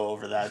time to go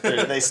over that.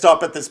 They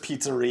stop at this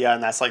pizzeria,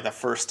 and that's like the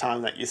first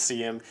time that you see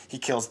him. He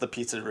kills the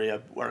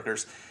pizzeria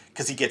workers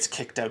because he gets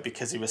kicked out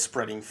because he was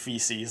spreading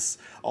feces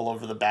all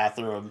over the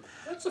bathroom.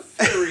 That's a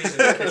fair reason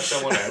to kick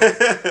someone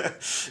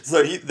out.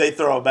 So they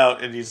throw him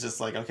out, and he's just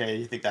like, okay,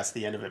 you think that's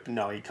the end of it. But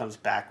no, he comes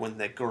back when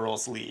the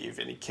girls leave,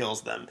 and he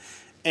kills them.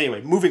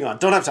 Anyway, moving on.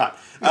 Don't have time.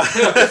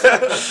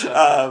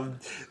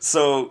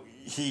 So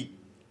he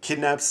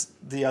kidnaps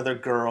the other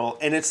girl,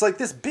 and it's like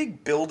this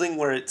big building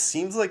where it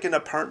seems like an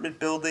apartment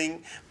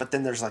building, but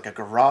then there's like a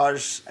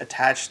garage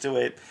attached to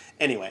it.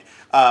 Anyway,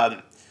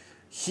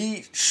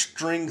 he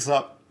strings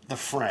up the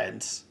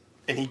friends,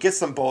 and he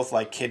gets them both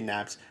like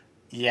kidnapped.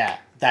 Yeah,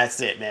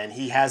 that's it, man.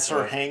 He has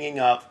her hanging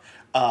up,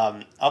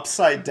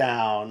 upside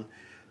down,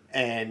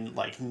 and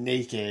like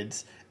naked,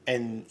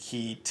 and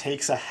he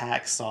takes a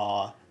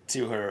hacksaw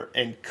to her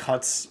and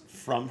cuts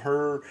from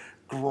her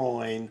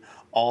groin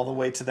all the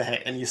way to the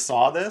head. And you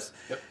saw this?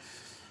 Yep.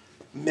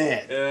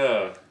 Man.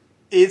 Yeah.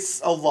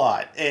 It's a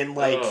lot. And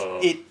like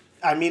it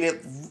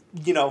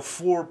you know,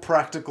 for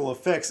practical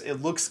effects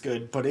it looks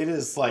good, but it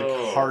is like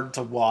hard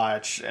to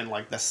watch, and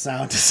like the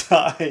sound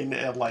design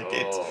and like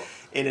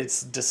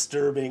it's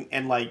disturbing,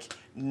 and like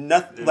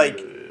nothing like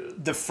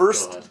the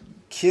first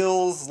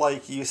kills,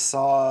 like you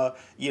saw,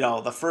 you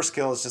know, the first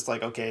kill is just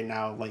like, okay,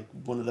 now like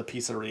one of the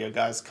pizzeria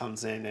guys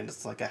comes in and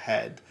it's like a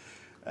head,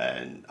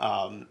 and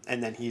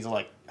then he's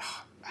like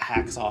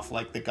hacks off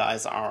like the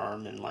guy's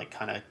arm and like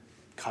kind of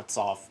cuts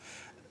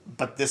off,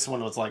 but this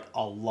one was like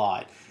a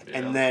lot.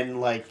 And then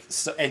like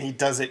so, and he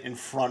does it in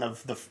front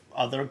of the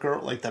other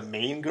girl, like the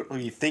main girl who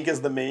you think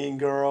is the main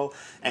girl,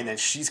 and then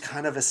she's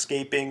kind of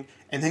escaping,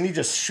 and then he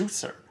just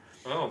shoots her.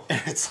 Oh.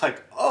 And it's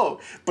like,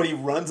 but he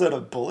runs out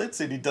of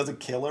bullets and he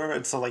doesn't kill her.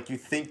 And so, like, you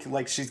think,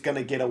 like, she's going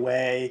to get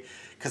away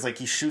because, like,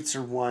 he shoots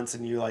her once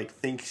and you, like,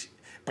 think,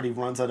 but he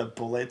runs out of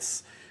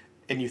bullets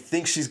and you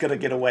think she's going to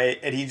get away,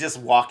 and he's just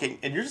walking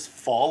and you're just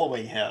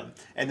following him.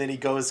 And then he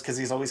goes, because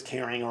he's always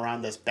carrying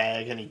around this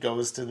bag, and he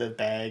goes to the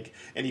bag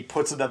and he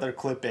puts another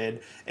clip in,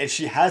 and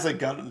she hasn't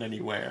gotten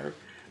anywhere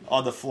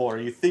on the floor.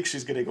 You think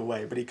she's getting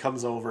away, but he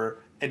comes over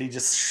and he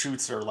just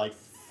shoots her, like,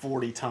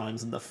 40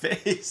 times in the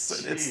face,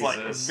 and it's like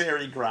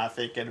very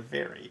graphic and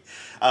very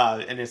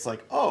and it's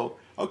like, oh,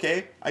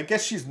 okay, I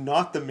guess she's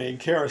not the main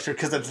character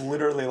because it's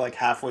literally like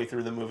halfway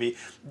through the movie.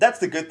 That's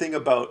the good thing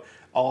about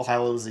All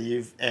Hallows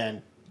Eve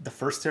and the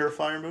first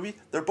Terrifier movie.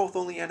 They're both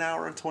only an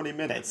hour and 20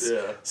 minutes.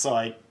 Yeah. So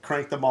I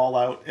cranked them all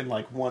out in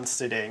like one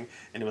sitting,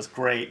 and it was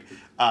great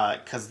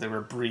because they were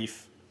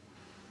brief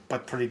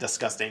but pretty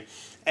disgusting.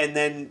 And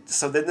then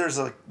there's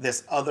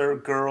this other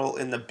girl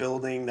in the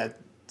building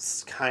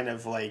that's kind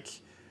of like,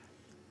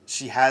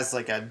 she has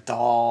like a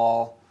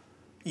doll.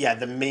 Yeah,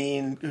 the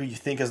main, who you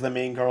think is the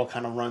main girl,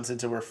 kind of runs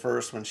into her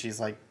first when she's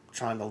like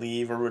trying to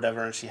leave or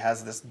whatever, and she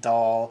has this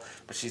doll,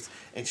 but she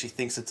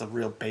thinks it's a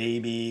real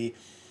baby.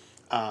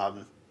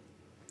 And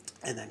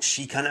then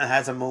she kind of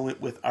has a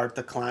moment with Art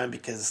the Clown,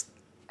 because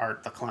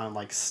Art the Clown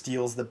like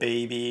steals the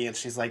baby, and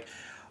she's like,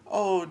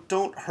 oh,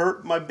 don't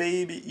hurt my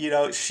baby. You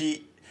know,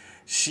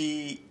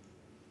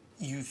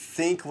 you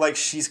think like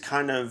she's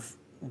kind of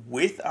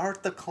with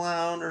Art the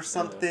Clown or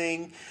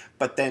something,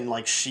 but then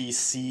like she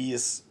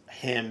sees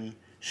him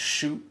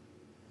shoot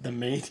the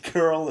main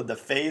girl in the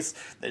face,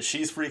 that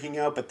she's freaking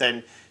out, but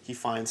then she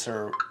finds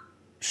him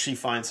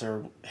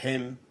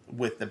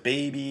with the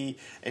baby,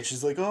 and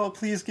she's like, oh,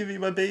 please give me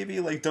my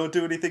baby, like don't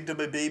do anything to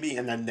my baby.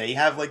 And then they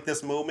have like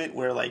this moment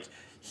where like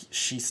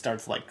she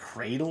starts like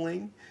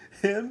cradling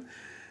him,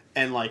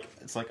 And, like,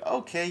 it's like,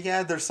 okay,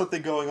 yeah, there's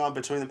something going on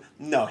between them.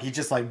 No, he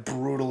just, like,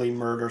 brutally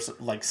murders,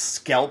 like,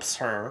 scalps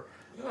her,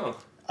 Oh.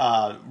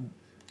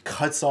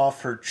 cuts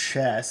off her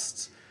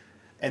chest,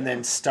 and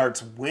then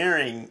starts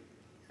wearing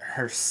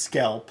her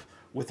scalp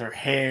with her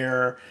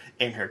hair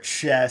and her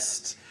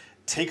chest,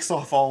 takes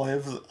off all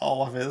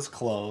of his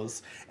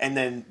clothes, and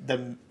then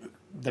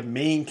the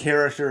main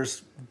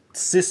character's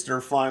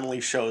sister finally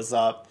shows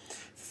up,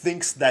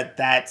 thinks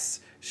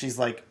she's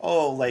like,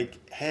 oh,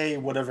 like, hey,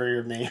 whatever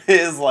your name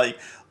is, like,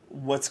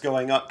 what's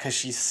going on? Because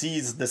she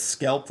sees the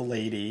scalped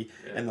lady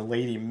and the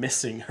lady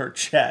missing her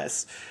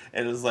chest.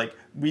 And it was like,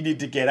 we need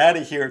to get out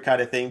of here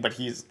kind of thing. But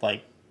he's,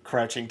 like,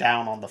 crouching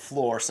down on the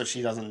floor so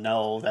she doesn't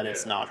know that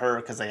it's not her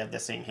because they have the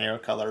same hair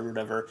color or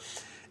whatever.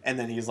 And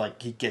then he's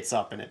like, he gets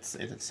up and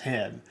it's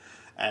him.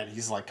 And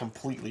he's, like,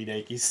 completely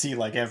naked. You see,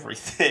 like,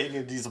 everything.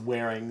 And he's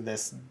wearing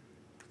this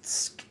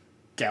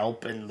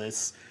scalp and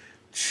this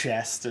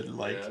chest and,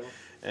 like... Yeah.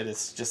 And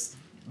it's just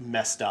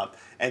messed up.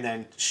 And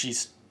then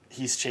he's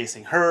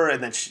chasing her,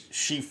 and then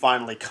she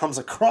finally comes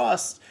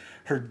across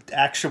her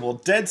actual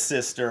dead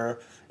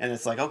sister, and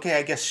it's like, okay,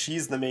 I guess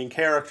she's the main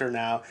character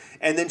now.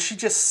 And then she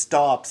just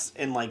stops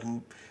and, like,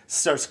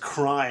 starts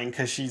crying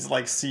because she's,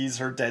 like, sees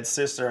her dead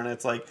sister, and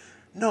it's like,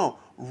 no,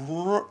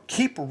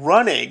 keep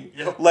running.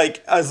 Yep.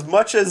 Like, as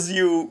much as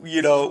you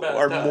know,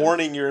 are time.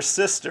 mourning your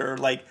sister,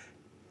 like,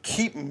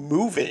 keep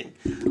moving.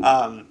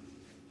 But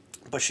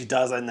she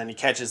does, and then he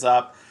catches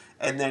up.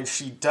 And then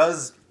she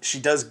does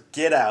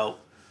get out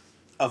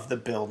of the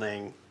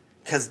building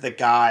because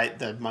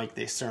the Mike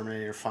the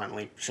Exterminator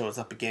finally shows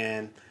up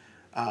again,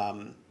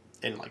 and,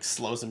 like,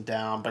 slows him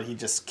down, but he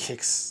just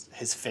kicks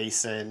his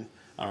face in.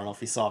 I don't know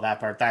if you saw that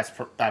part.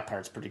 That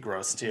part's pretty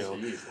gross too.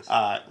 Jesus.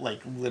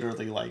 Like,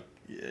 literally, like,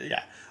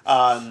 yeah.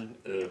 Ugh.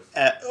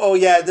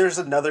 There's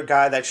another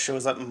guy that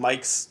shows up.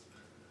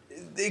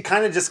 It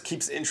kind of just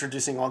keeps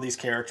introducing all these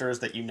characters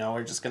that you know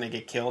are just going to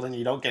get killed, and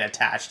you don't get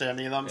attached to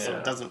any of them, so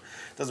it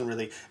doesn't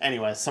really...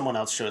 Anyway, someone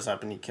else shows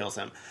up and he kills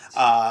him.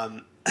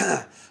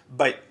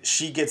 But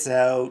she gets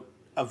out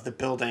of the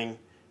building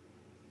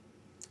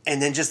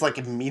and then just, like,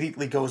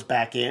 immediately goes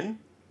back in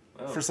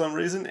for some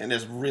reason, and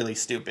is really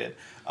stupid.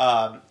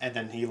 And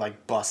then he,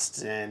 like,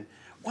 busts in.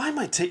 Why am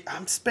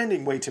I'm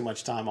spending way too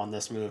much time on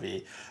this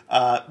movie.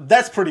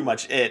 That's pretty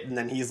much it. And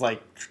then he's,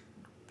 like,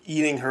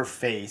 eating her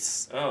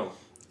face. Oh.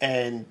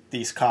 And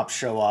these cops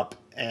show up,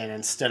 and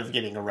instead of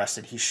getting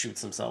arrested, he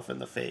shoots himself in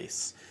the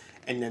face.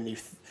 And then you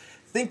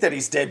think that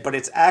he's dead, but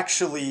it's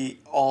actually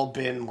all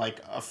been, like,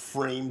 a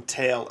framed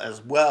tale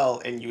as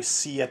well. And you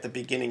see at the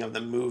beginning of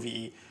the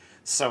movie,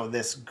 so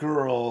this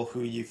girl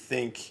who you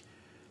think...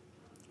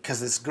 Because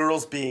this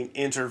girl's being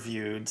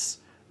interviewed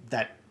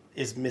that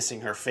is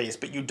missing her face,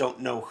 but you don't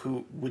know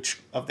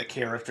which of the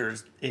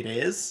characters it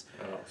is.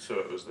 Oh, so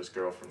it was this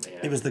girl from the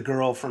end. It was the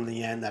girl from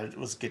the end that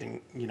was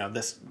getting,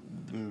 this...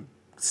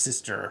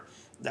 sister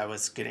that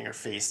was getting her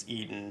face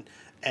eaten,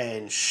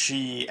 and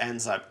she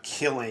ends up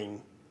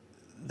killing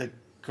the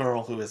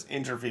girl who was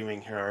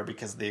interviewing her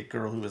because the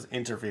girl who was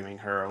interviewing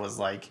her was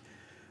like,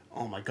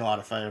 oh my god,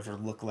 if I ever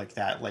look like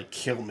that, like,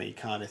 kill me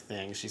kind of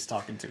thing. She's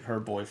talking to her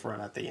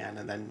boyfriend at the end,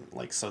 and then,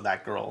 like, so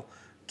that girl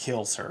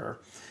kills her.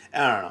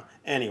 I don't know.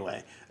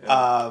 Anyway,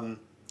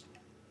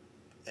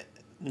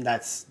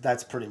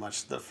 that's pretty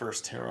much the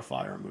first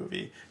Terrifier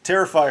movie.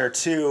 Terrifier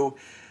 2,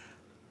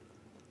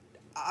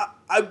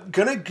 I'm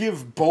gonna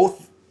give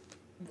both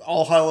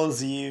All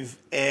Hallows Eve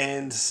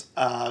and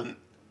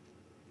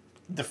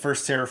the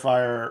first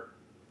Terrifier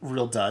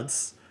real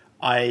duds.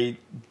 I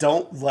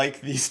don't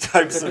like these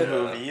types of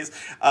movies.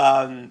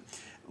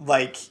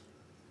 Like,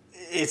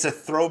 it's a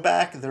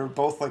throwback. They're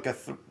both like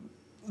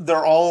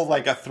they're all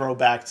like a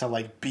throwback to,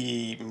 like,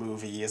 B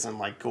movies and,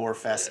 like, gore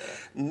fest.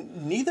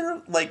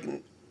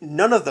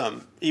 None of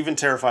them, even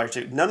Terrifier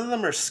 2, none of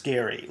them are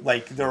scary.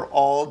 Like, they're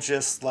all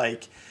just,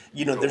 like,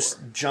 Gore. There's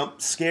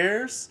jump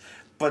scares,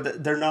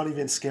 but they're not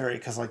even scary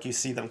because, like, you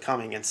see them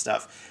coming and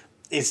stuff.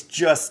 It's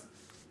just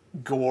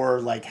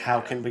gore, like, how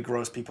can we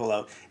gross people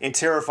out? In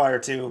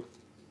Terrifier 2,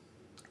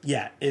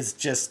 it's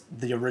just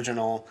the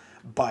original,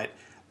 but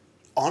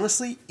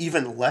honestly,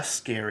 even less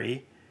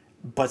scary,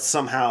 but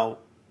somehow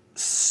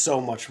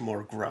so much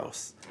more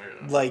gross.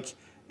 Yeah. Like,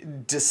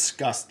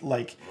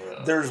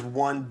 there's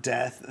one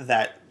death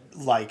that,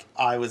 like,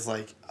 I was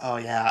like, oh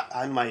yeah,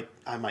 I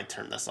might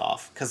turn this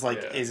off, because,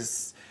 like,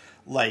 it's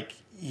like,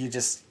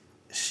 he's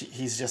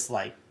just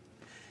like,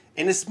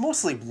 and it's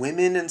mostly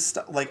women and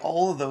stuff, like,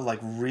 all of the, like,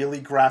 really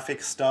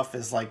graphic stuff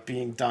is, like,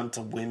 being done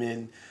to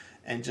women,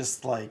 and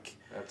just, like,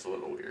 That's a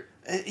little weird.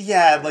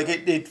 yeah, like,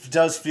 it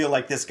does feel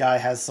like this guy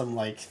has some,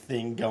 like,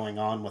 thing going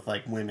on with,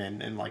 like,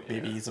 women, and, like,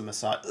 maybe he's a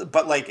misogynist,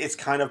 but, like, it's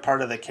kind of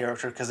part of the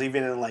character, because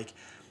even in, like,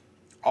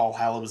 All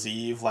Hallows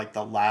Eve, like,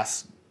 the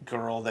last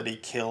girl that he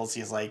kills,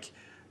 he's, like,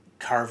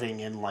 carving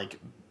in, like,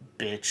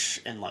 bitch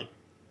and, like,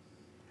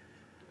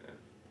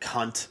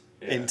 cunt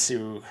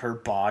into her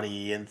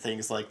body and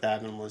things like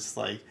that, and was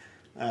like,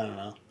 I don't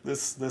know,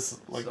 this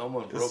like,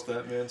 someone broke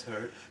that man's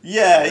heart.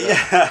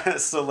 yeah.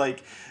 So,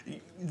 like,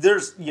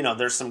 there's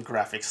some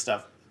graphic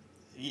stuff,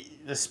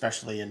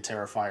 especially in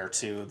Terrifier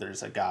 2,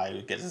 there's a guy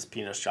who gets his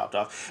penis chopped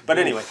off. But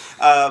anyway,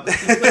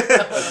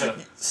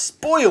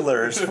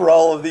 spoilers for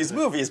all of these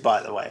movies,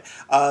 by the way.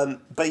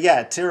 But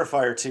yeah,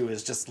 Terrifier 2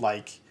 is just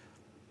like,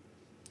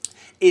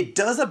 it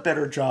does a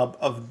better job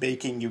of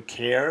making you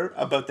care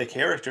about the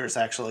characters,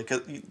 actually,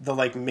 because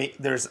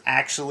there's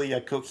actually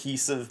a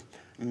cohesive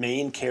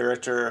main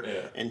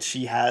character, and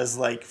she has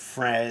like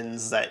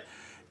friends that,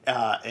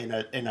 and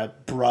a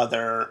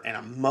brother and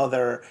a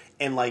mother,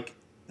 and like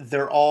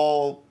they're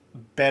all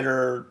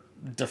better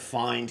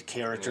defined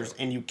characters,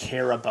 and you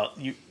care about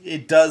you.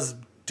 It does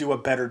do a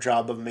better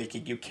job of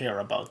making you care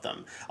about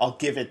them. I'll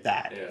give it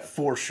that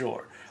for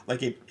sure.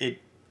 Like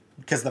it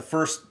because the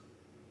first,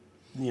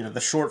 the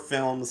short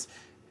films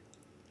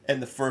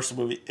and the first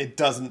movie, it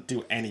doesn't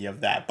do any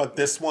of that. But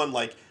this one,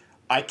 like,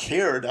 I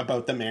cared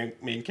about the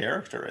main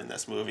character in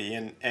this movie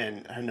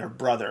and her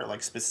brother,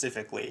 like,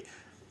 specifically.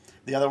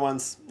 The other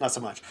ones, not so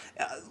much.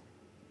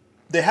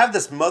 They have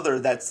this mother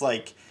that's,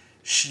 like,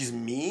 she's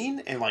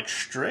mean and, like,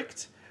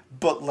 strict,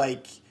 but,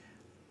 like,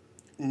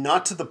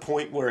 not to the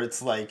point where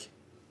it's, like,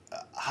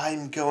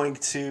 I'm going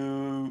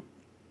to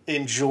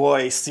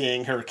enjoy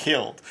seeing her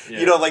killed.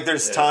 Like,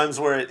 there's times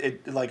where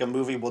it like a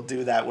movie will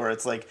do that, where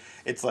it's like,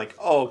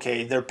 oh,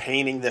 okay, they're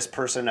painting this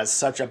person as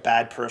such a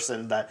bad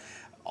person that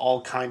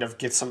all kind of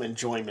get some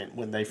enjoyment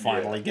when they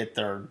finally get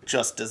their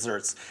just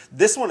desserts.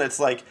 This one, it's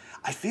like,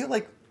 I feel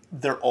like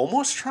they're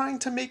almost trying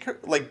to make her,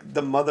 like,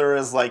 the mother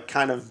is, like,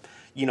 kind of,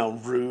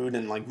 rude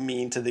and, like,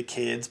 mean to the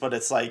kids, but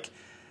it's like,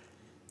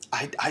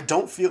 I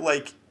don't feel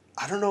like,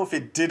 I don't know if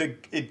it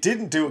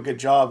didn't do a good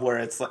job where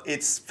it's like,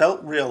 it's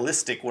felt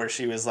realistic where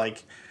she was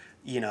like,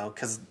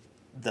 because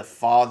the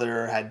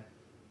father had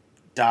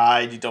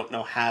died, you don't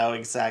know how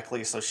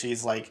exactly, so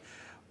she's like,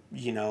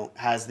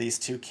 has these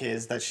two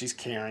kids that she's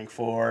caring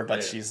for,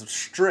 but she's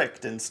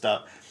strict and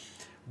stuff.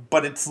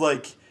 But it's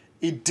like,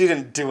 it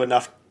didn't do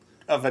enough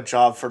of a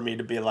job for me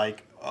to be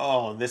like,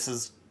 oh, this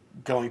is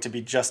going to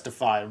be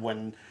justified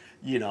when,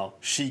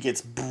 she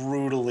gets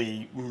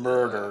brutally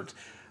murdered.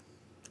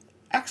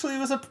 Actually, it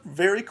was a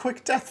very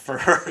quick death for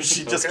her.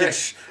 She just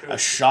gets a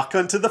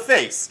shotgun to the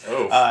face.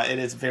 And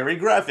it's very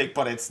graphic,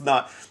 but it's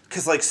not,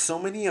 because, like, so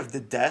many of the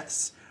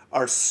deaths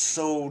are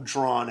so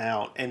drawn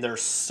out and they're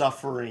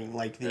suffering,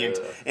 like, and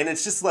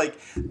it's just like,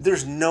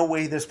 there's no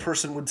way this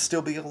person would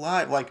still be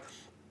alive. Like,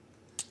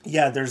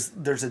 yeah,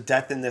 there's a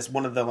death in this.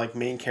 One of the, like,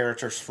 main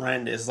character's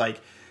friend is,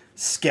 like,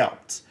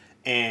 scalped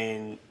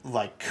and,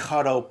 like,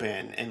 cut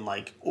open and,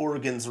 like,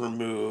 organs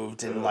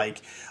removed and,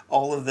 like,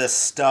 all of this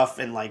stuff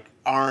and, like,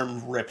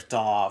 arm ripped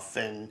off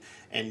and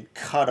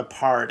cut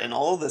apart and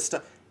all of this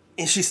stuff,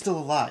 and she's still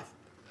alive.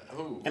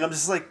 And I'm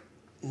just like,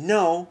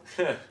 no,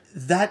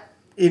 that,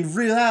 in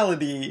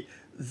reality,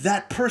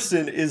 that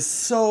person is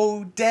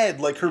so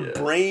dead. Like, her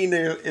brain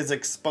is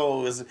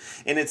exposed,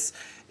 and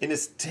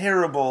it's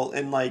terrible.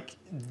 And, like,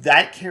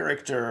 that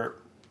character,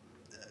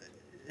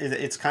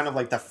 it's kind of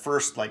like the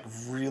first, like,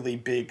 really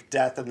big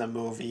death in the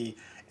movie,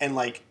 and,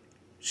 like,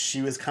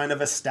 she was kind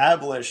of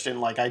established, and,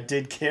 like, I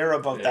did care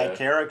about that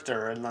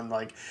character, and then,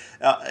 like,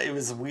 it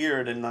was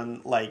weird, and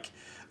then, like,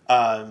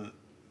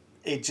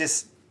 it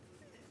just,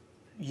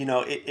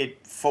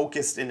 it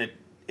focused, and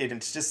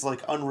it's just,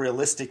 like,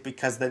 unrealistic,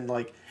 because then,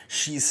 like,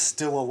 she's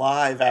still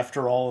alive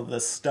after all of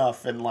this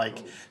stuff, and, like,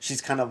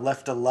 she's kind of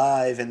left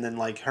alive, and then,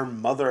 like, her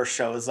mother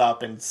shows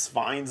up and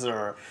finds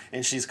her,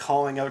 and she's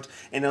calling out,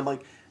 and I'm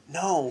like,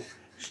 no,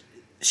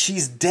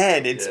 she's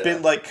dead. It's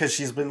been, like, because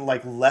she's been,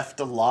 like, left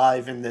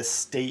alive in this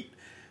state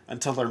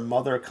until her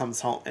mother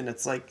comes home, and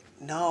it's like,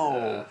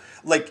 no.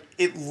 Like,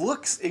 it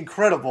looks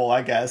incredible,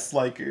 I guess,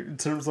 like, in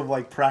terms of,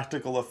 like,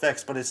 practical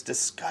effects, but it's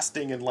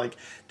disgusting, and, like,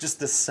 just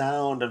the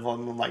sound of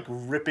them, like,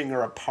 ripping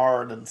her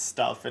apart and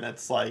stuff, and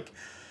it's, like,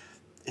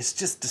 it's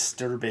just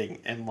disturbing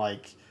and,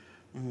 like,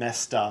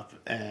 messed up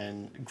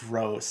and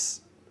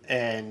gross,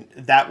 and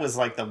that was,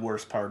 like, the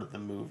worst part of the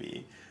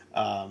movie.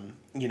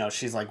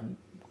 She's, like,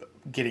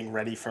 getting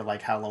ready for,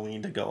 like,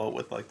 Halloween to go out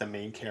with, like, the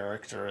main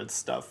character and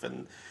stuff,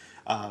 and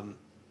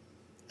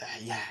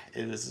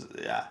it was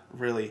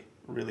really,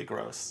 really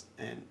gross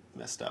and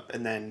messed up.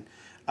 And then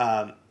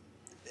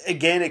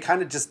again, it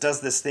kind of just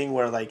does this thing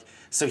where, like,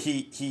 so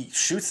he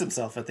shoots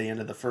himself at the end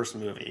of the first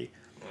movie,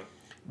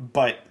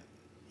 but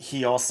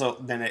he also,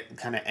 then it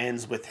kind of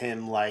ends with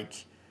him,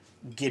 like,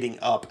 getting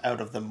up out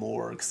of the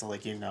morgue, so,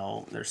 like,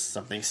 there's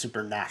something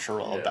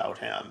supernatural about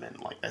him, and,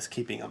 like, that's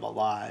keeping him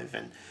alive.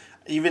 And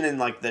even in,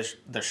 like,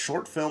 the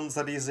short films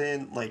that he's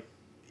in, like,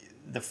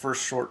 the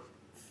first short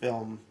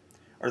film,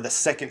 or the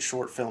second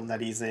short film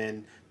that he's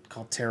in,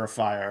 called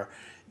Terrifier,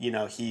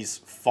 he's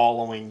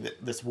following,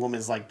 this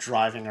woman's, like,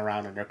 driving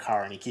around in her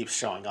car, and he keeps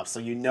showing up, so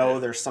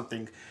there's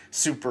something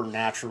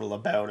supernatural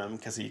about him,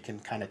 because he can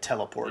kind of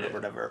teleport or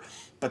whatever.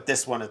 But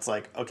this one, it's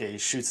like, okay, he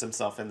shoots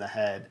himself in the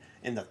head,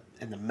 in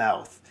the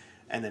mouth,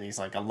 and then he's,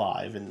 like,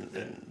 alive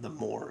in the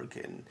morgue,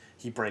 and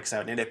he breaks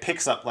out, and it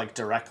picks up, like,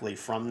 directly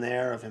from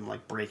there, of him,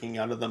 like, breaking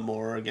out of the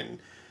morgue and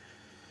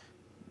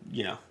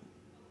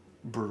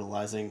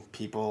brutalizing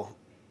people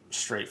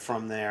straight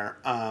from there.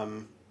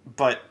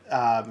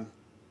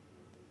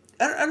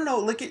 I don't know,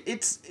 like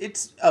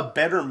it's a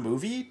better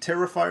movie,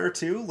 Terrifier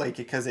 2, like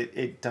because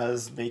it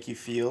does make you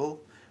feel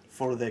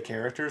for the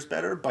characters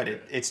better, but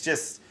it's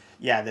just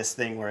this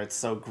thing where it's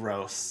so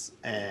gross,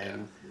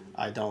 and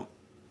I don't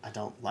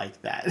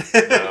like that.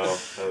 No,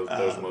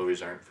 those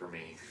movies aren't for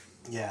me.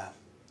 Yeah.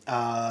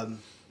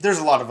 There's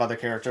a lot of other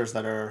characters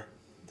that are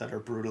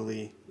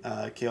brutally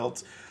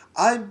killed.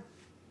 I'm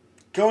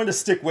going to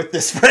stick with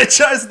this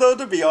franchise though,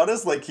 to be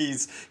honest. Like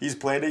he's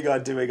planning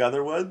on doing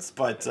other ones,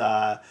 but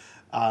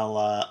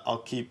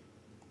I'll keep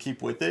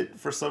with it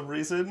for some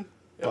reason.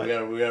 Yeah,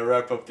 But, we gotta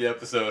wrap up the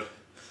episode.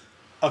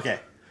 okay.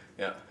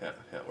 Yeah.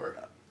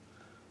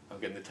 I'm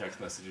getting the text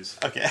messages.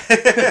 Okay.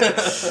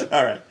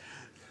 All right.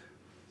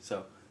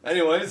 So,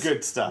 anyways.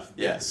 Good stuff.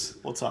 Yes.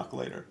 We'll talk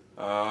later.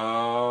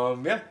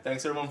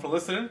 Thanks everyone for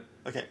listening,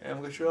 Okay. and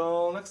we'll get you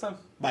all next time.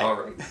 Bye.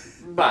 All right.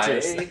 Bye.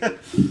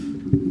 Cheers.